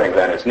second thing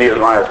then is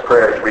Nehemiah's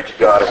prayer to reach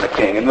God and the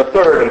king. And the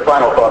third and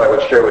final thought I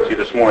would share with you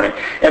this morning,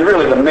 and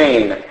really the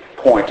main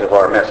point of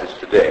our message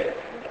today,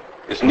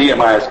 is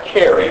Nehemiah's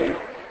caring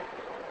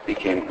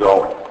became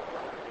going.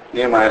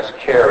 Nehemiah's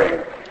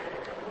caring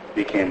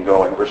became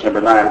going. Verse number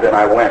 9, then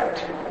I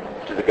went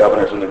to the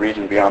governors in the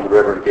region beyond the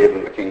river and gave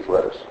them the king's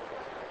letters.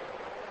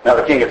 Now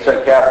the king had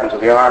sent captains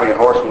of the army and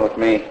horsemen with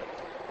me.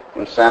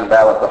 When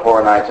Sanballat the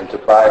Horonites and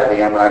Tobiah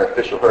the Ammonite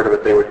official heard of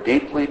it, they were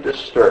deeply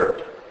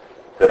disturbed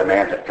that a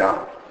man had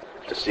come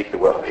to seek the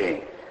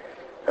well-being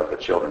of the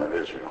children of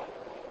Israel.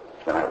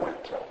 Then I went.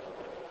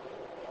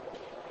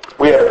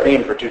 We have a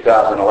theme for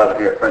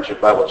 2011 here at Friendship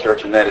Bible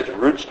Church, and that is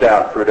roots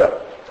down, fruit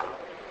up.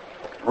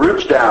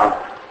 Roots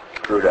down,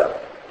 fruit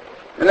up.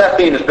 And that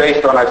theme is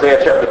based on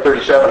Isaiah chapter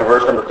 37,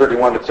 verse number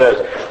 31, that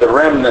says, the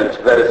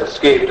remnant that is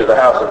escaped to the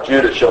house of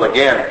Judah shall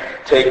again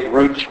take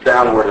roots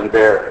downward and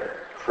bear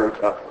fruit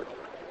upward.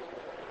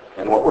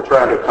 And what we're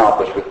trying to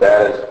accomplish with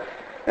that is,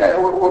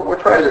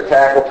 we're trying to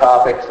tackle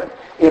topics and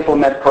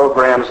implement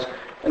programs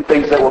and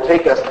things that will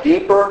take us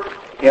deeper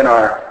in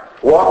our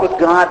walk with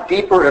God,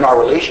 deeper in our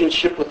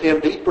relationship with Him,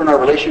 deeper in our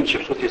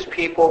relationships with His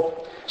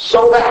people,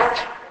 so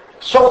that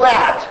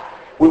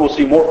we will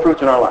see more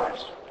fruit in our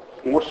lives,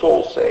 more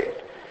souls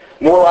saved,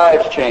 more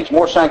lives changed,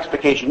 more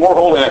sanctification, more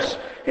holiness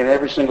in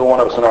every single one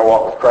of us in our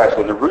walk with Christ.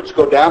 When the roots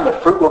go down, the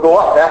fruit will go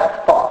up. That's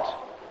the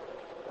thought.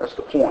 That's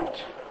the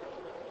point.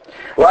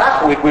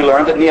 Last week we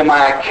learned that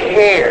Nehemiah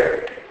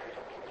cared.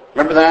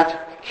 Remember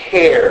that?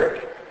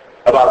 Cared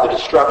about the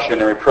destruction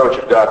and reproach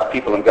of God's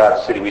people in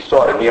God's city. We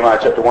saw it in Nehemiah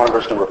chapter 1,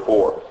 verse number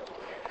 4.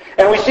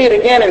 And we see it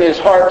again in his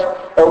heart,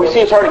 or we see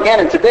his heart again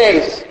in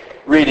today's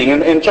reading.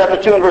 In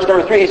chapter 2 and verse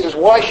number 3, he says,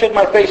 why should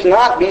my face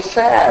not be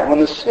sad when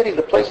the city,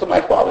 the place of my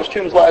father's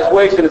tombs, lies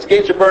waste and its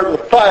gates are burned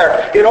with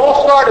fire? It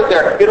all started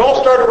there. It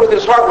all started with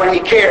his heart when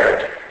he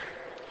cared.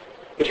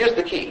 But here's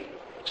the key.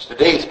 It's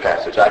today's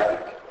passage, I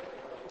think.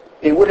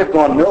 It would have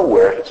gone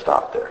nowhere if it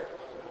stopped there.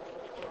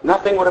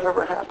 Nothing would have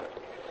ever happened.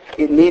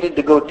 It needed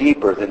to go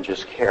deeper than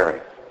just caring.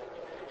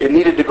 It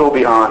needed to go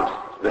beyond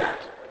that.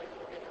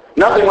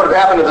 Nothing would have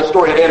happened if the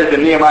story had ended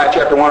in Nehemiah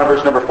chapter 1 and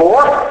verse number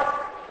 4.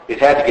 It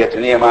had to get to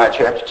Nehemiah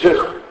chapter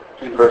 2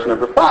 and verse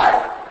number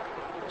 5.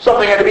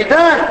 Something had to be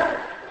done.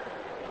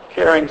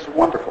 Caring's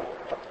wonderful,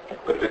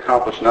 but it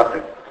accomplished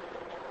nothing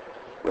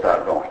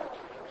without going,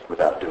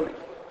 without doing.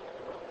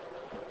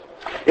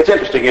 It's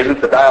interesting, isn't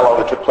it, the dialogue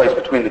that took place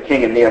between the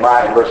king and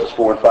Nehemiah in verses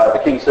 4 and 5. The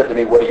king said to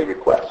me, what do you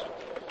request?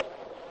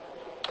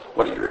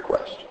 What do you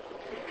request?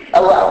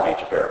 Allow me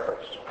to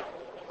paraphrase.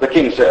 The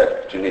king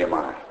said to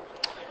Nehemiah,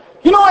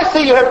 you know, I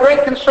see you have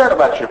great concern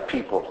about your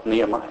people,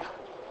 Nehemiah.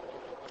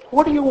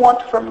 What do you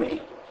want from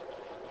me?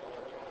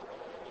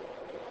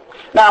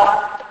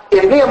 Now,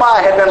 if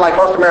Nehemiah had been like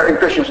most American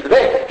Christians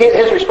today,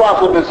 his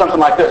response would have been something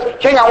like this.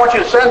 King, I want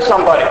you to send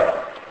somebody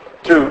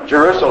to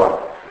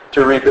Jerusalem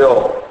to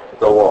rebuild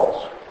the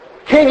walls.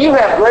 King, you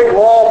have great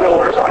wall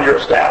builders on your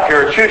staff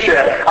here at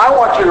Shushan. I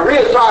want you to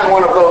reassign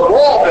one of those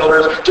wall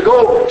builders to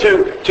go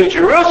to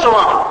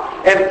Jerusalem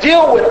and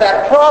deal with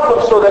that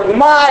problem so that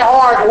my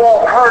heart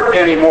won't hurt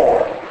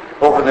anymore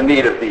over the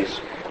need of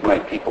these my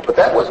people. But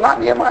that was not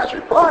Nehemiah's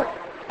reply.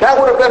 That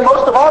would have been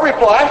most of our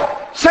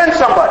reply. Send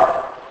somebody.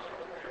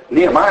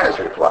 Nehemiah's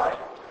reply.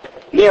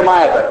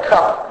 Nehemiah the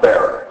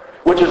cupbearer,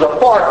 which is a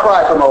far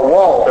cry from a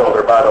wall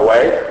builder, by the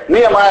way.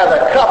 Nehemiah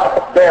the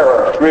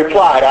cupbearer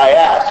replied, I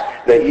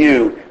ask that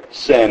you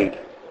send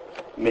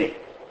me.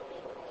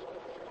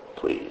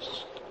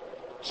 Please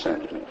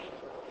send me.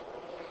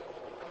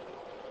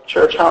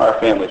 Church, how our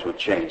families would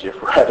change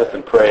if rather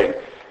than praying,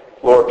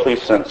 Lord,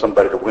 please send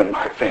somebody to win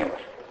my family,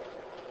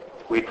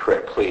 we pray,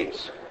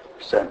 please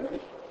send me.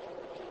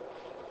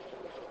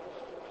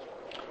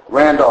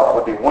 Randolph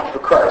would be won for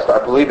Christ.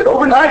 I believe it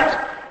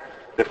overnight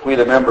if we,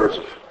 the members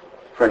of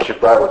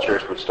Friendship Bible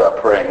Church, would stop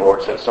praying,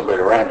 Lord, send somebody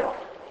to Randolph,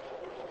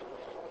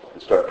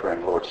 and start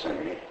praying, Lord,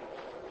 send me.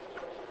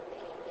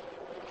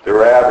 The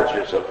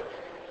ravages of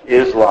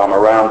Islam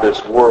around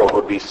this world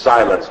would be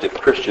silenced if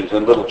Christians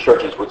in little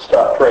churches would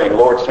stop praying,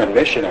 Lord, send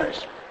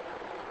missionaries,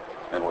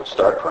 and would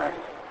start praying,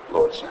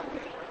 Lord, send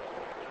me.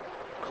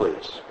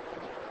 Please,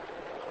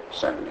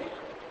 send me.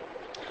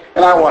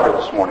 And I wonder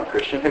this morning,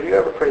 Christian, have you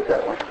ever prayed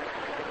that way?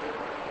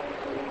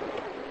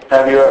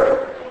 Have you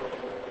ever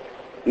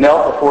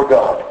knelt before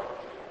God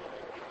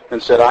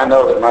and said, I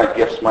know that my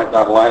gifts might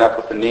not line up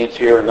with the needs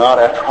here, and not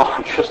after all,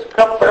 I'm just a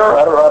cupbearer,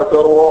 I don't know how to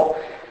build a wall,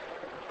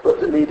 but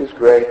the need is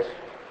great,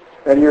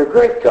 and you're a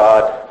great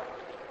God.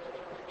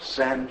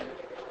 Send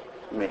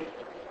me.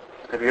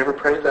 Have you ever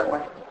prayed that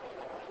way?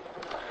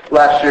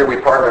 Last year we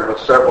partnered with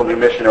several new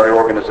missionary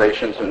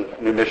organizations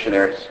and new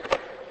missionaries.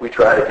 We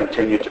try to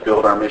continue to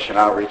build our mission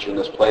outreach in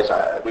this place.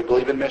 We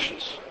believe in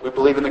missions. We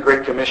believe in the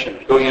Great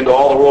Commission, going into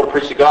all the world to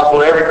preach the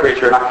gospel to every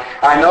creature. And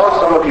I know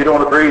some of you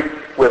don't agree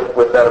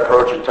with that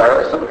approach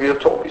entirely. Some of you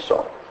have told me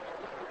so.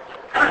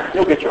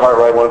 You'll get your heart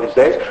right one of these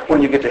days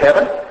when you get to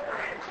heaven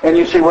and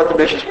you see what the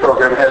missions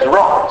program has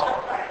wronged.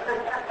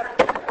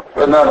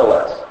 But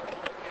nonetheless,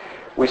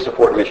 we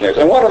support missionaries.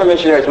 And one of the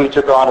missionaries we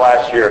took on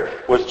last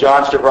year was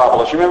John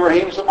Stavropoulos. You remember,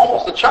 he was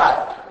almost a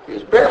child. He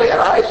was barely out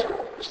of high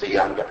school, just a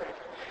young guy.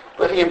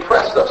 But he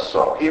impressed us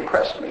so. He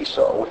impressed me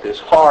so with his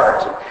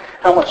heart and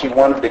how much he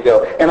wanted to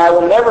go. And I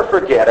will never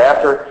forget,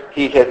 after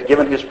he had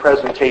given his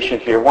presentation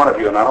here, one of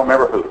you, and I don't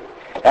remember who,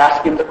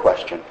 asked him the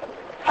question,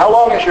 how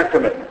long is your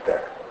commitment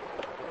there?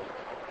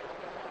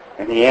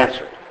 And he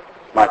answered,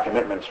 my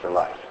commitment is for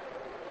life.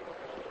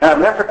 And I've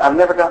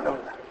never gotten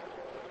over that.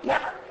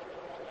 Never.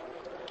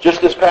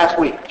 Just this past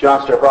week,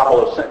 John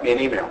Stavropoulos sent me an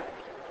email.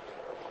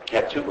 It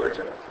had 2 words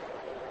in it.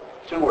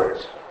 2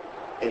 words.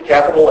 In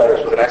capital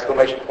letters with an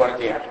exclamation point at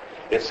the end.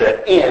 It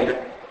said, in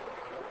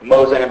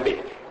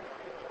Mozambique.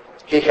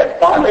 He had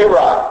finally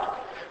arrived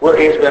where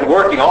he has been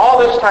working all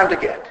this time to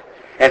get,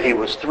 and he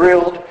was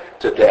thrilled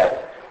to death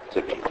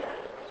to be there.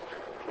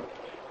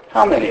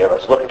 How many of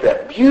us look at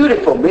that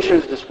beautiful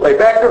missions display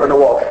back there on the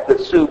wall that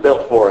Sue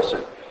built for us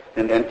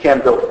and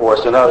Ken built for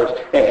us and others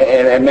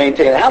and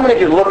maintain? How many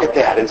of you look at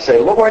that and say,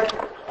 Lord,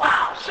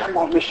 wow, send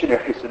more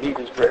missionaries, the need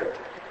is great?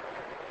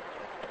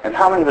 And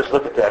how many of us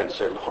look at that and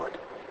say, Lord,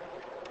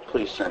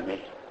 please send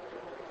me.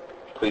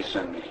 Please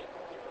send me.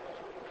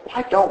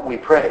 Why don't we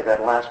pray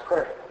that last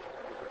prayer?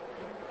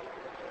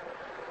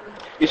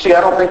 You see,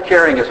 I don't think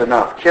caring is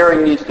enough.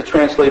 Caring needs to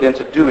translate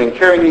into doing.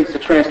 Caring needs to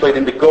translate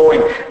into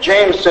going.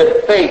 James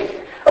said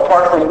faith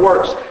apart from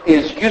works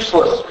is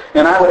useless.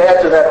 And I would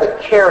add to that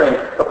caring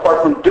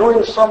apart from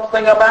doing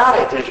something about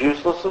it is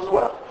useless as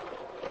well.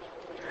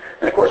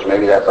 And of course,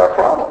 maybe that's our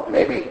problem.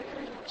 Maybe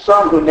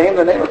some who name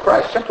the name of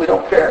Christ simply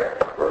don't care,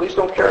 or at least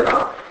don't care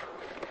enough.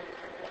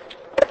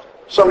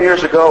 Some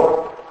years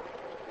ago,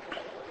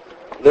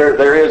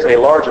 there is a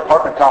large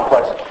apartment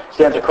complex that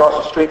stands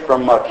across the street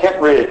from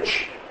Kent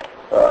Ridge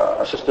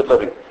Assisted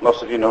Living.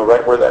 Most of you know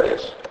right where that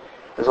is.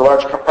 There's a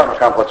large apartment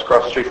complex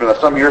across the street from that.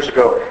 Some years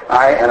ago,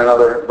 I and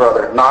another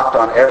brother knocked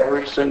on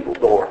every single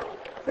door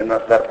in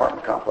that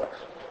apartment complex.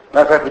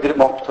 Matter of fact, we did it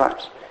multiple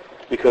times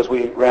because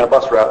we ran a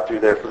bus route through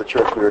there for the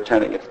church we were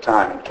attending at the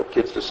time and took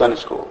kids to Sunday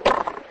school.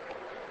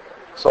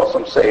 Saw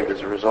some saved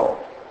as a result.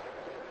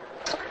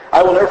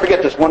 I will never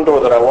forget this one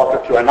door that I walked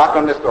up to. I knocked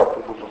on this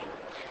door,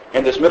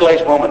 and this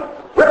middle-aged woman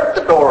ripped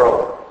the door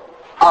open,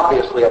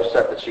 obviously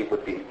upset that she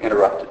would be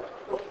interrupted.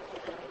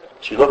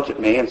 She looked at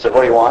me and said,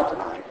 what do you want?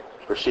 And I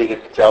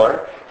proceeded to tell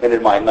her, and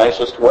in my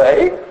nicest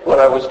way, what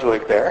I was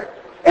doing there.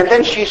 And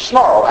then she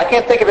snarled. I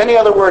can't think of any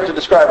other word to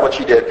describe what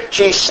she did.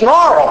 She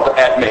snarled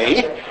at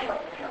me.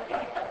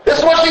 This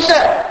is what she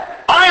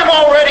said. I am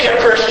already a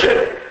Christian,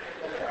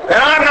 and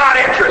I'm not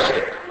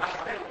interested.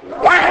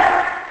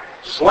 Wham!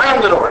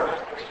 Slammed the door.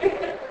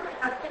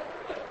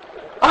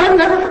 I've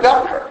never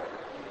forgotten her.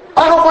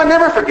 I hope I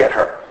never forget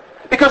her.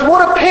 Because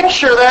what a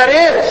picture that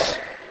is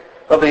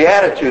of the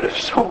attitude of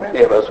so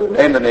many of us who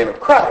name the name of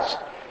Christ.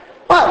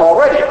 I'm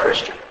already a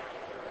Christian.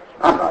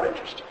 I'm not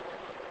interested.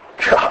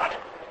 God,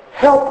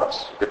 help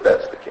us if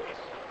that's the case.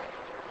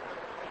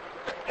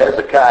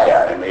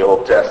 Hezekiah in the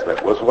Old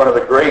Testament was one of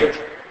the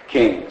great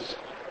kings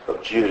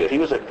of Judah. He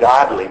was a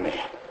godly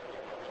man.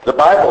 The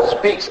Bible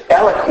speaks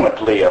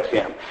eloquently of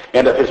him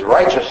and of his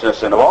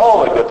righteousness and of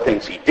all the good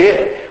things he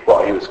did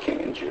while he was king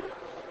in Judah.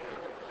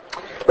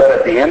 But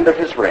at the end of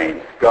his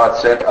reign, God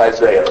sent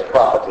Isaiah the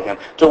prophet to him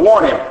to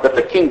warn him that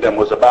the kingdom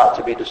was about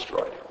to be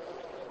destroyed.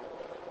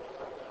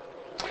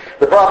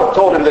 The prophet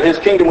told him that his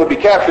kingdom would be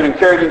captured and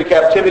carried into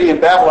captivity in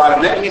Babylon,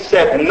 and then he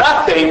said,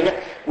 nothing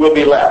will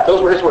be left.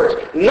 Those were his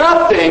words.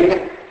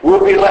 Nothing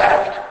will be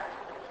left.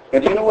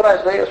 And do you know what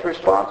Isaiah's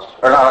response,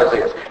 or not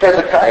Isaiah's,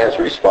 Hezekiah's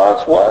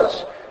response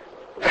was?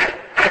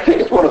 I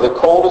think it's one of the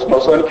coldest,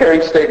 most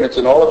uncaring statements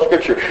in all of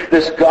Scripture.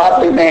 This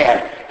godly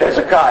man,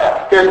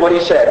 Hezekiah, here's what he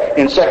said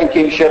in 2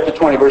 Kings chapter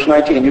 20, verse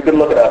 19. You can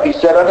look it up. He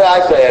said unto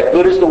Isaiah,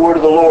 good is the word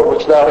of the Lord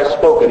which thou hast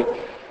spoken.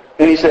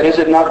 And he said, is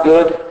it not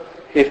good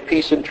if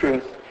peace and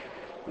truth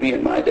be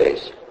in my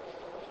days?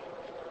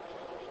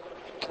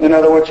 In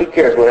other words, who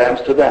cares what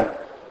happens to them?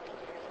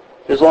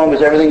 As long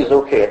as everything is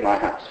okay at my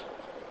house.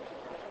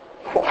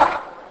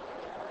 Wow.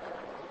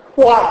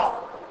 Wow.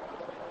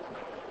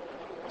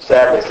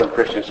 Sadly, some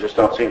Christians just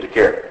don't seem to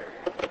care.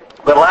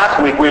 But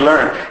last week we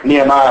learned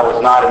Nehemiah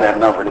was not in that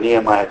number.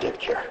 Nehemiah did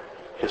care.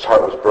 His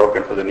heart was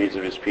broken for the needs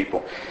of his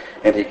people,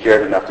 and he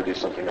cared enough to do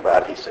something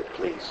about it. He said,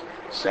 please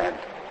send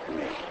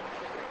me.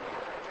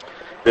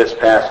 This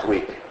past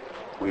week,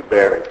 we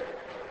buried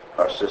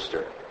our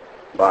sister,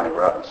 Bonnie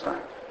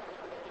Robinstein.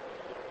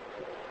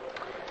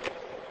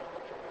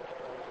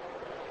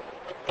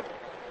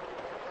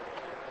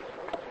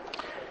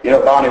 You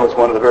know, Bonnie was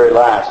one of the very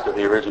last of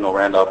the original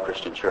Randolph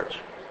Christian Church.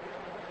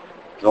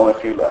 There's only a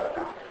few left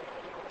now.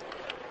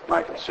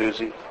 Mike and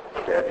Susie,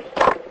 Debbie,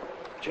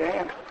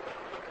 Jane.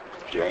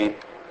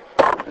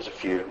 There's a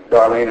few.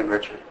 Darlene and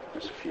Richard.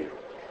 There's a few.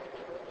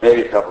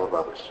 Maybe a couple of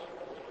others.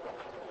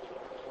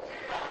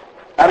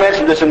 I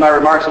mentioned this in my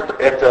remarks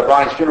at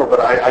Bonnie's funeral, but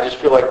I just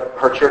feel like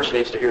her church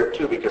needs to hear it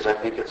too, because I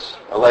think it's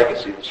a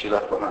legacy that she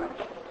left behind.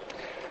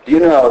 Do you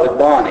know that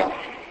Bonnie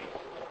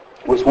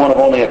was one of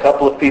only a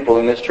couple of people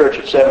in this church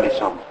of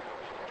 70-something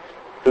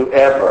who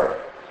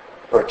ever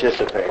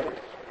participated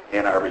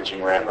in our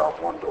reaching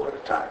Randolph one door at a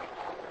time?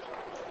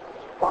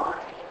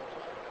 Bonnie.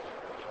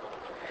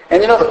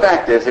 And you know, the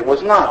fact is, it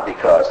was not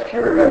because, if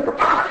you remember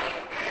Bonnie,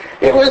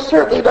 it was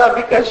certainly not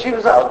because she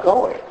was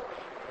outgoing.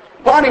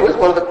 Bonnie was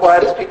one of the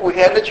quietest people we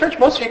had in the church.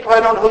 Most of you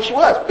probably don't know who she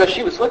was, because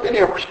she would slip in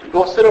here,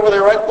 go sit over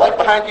there right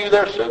behind you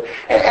there, Sue,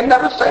 and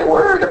never say a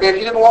word. I mean, if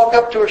you didn't walk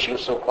up to her, she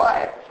was so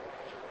quiet.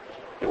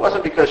 It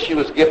wasn't because she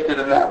was gifted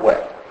in that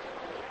way.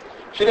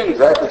 She didn't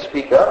exactly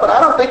speak up, but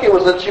I don't think it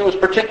was that she was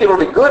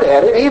particularly good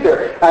at it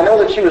either. I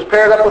know that she was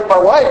paired up with my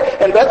wife,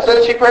 and Beth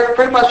said she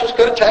pretty much just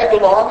could have tagged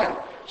along and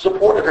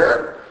supported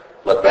her and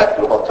let Beth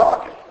do all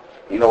talking.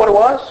 You know what it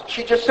was?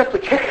 She just simply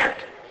cared.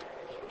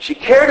 She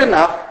cared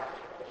enough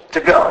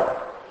to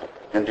go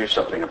and do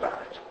something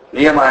about it.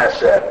 Nehemiah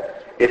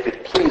said, if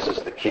it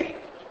pleases the king,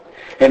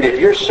 and if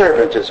your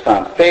servant has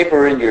found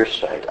favor in your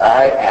sight,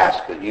 I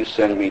ask that you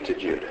send me to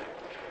Judah,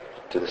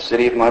 to the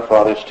city of my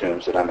father's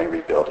tombs, that I may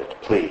rebuild it.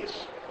 Please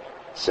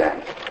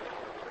send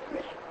me.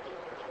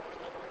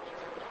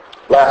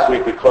 Last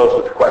week we closed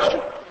with the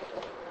question,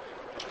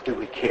 do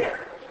we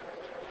care?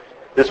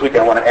 This week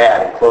I want to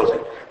add in closing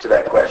to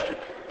that question,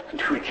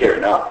 do we care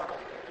enough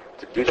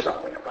to do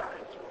something about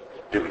it?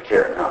 Do we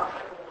care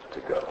enough to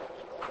go?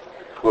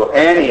 Will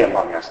any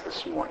among us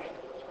this morning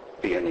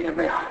be a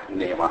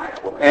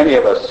Nehemiah? Will any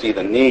of us see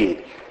the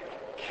need,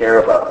 care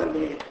about the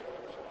need,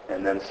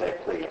 and then say,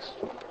 please,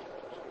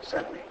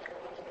 send me?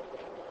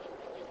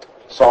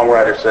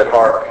 Songwriter said,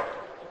 hark,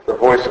 the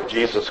voice of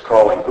Jesus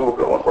calling, who will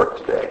go and work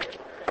today?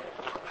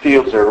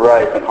 Fields are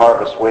ripe and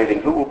harvest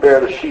waiting, who will bear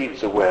the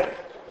sheaves away?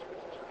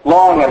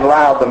 Long and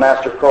loud the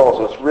Master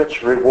calls us,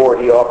 rich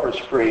reward he offers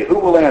free. Who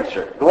will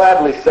answer,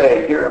 gladly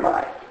saying, here am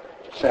I,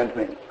 send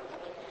me,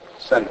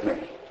 send me.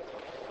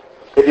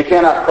 If you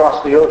cannot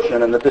cross the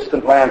ocean and the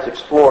distant lands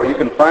explore, you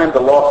can find the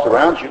lost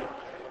around you.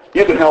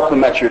 You can help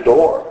them at your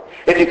door.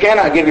 If you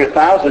cannot give your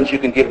thousands, you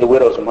can give the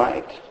widow's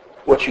mite.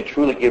 What you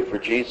truly give for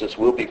Jesus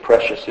will be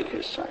precious in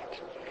his sight.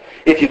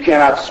 If you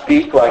cannot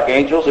speak like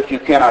angels, if you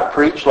cannot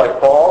preach like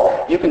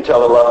Paul, you can tell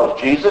the love of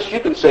Jesus. You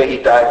can say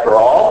he died for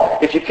all.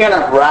 If you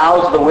cannot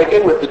rouse the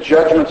wicked with the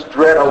judgment's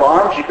dread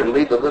alarms, you can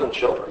lead the little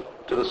children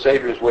to the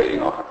Savior's waiting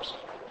arms.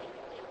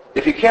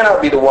 If you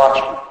cannot be the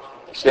watchman,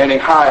 standing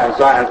high on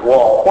Zion's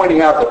wall,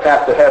 pointing out the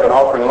path to heaven,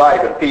 offering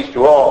life and peace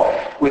to all,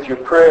 with your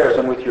prayers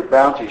and with your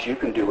bounties, you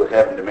can do what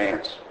heaven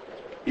demands.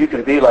 You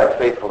can be like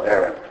faithful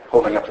Aaron,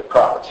 holding up the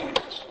prophet's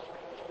hands.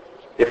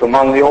 If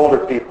among the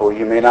older people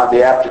you may not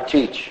be apt to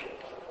teach,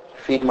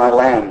 feed my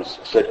lambs,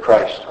 said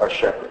Christ, our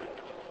shepherd.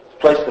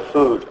 Place the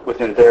food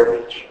within their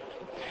reach.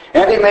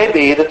 And it may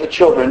be that the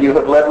children you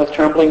have led with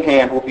trembling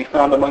hand will be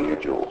found among your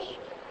jewels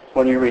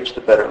when you reach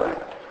the better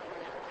land.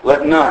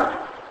 Let none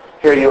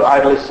hear you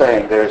idly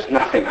saying, there is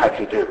nothing I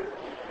can do,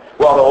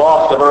 while the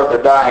lost of earth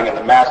are dying and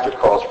the Master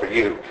calls for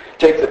you.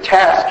 Take the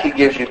task he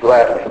gives you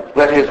gladly.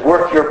 Let his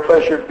work your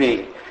pleasure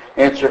be.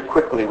 Answer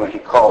quickly when he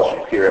calls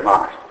you, here am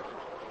I.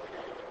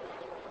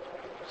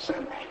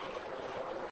 sin.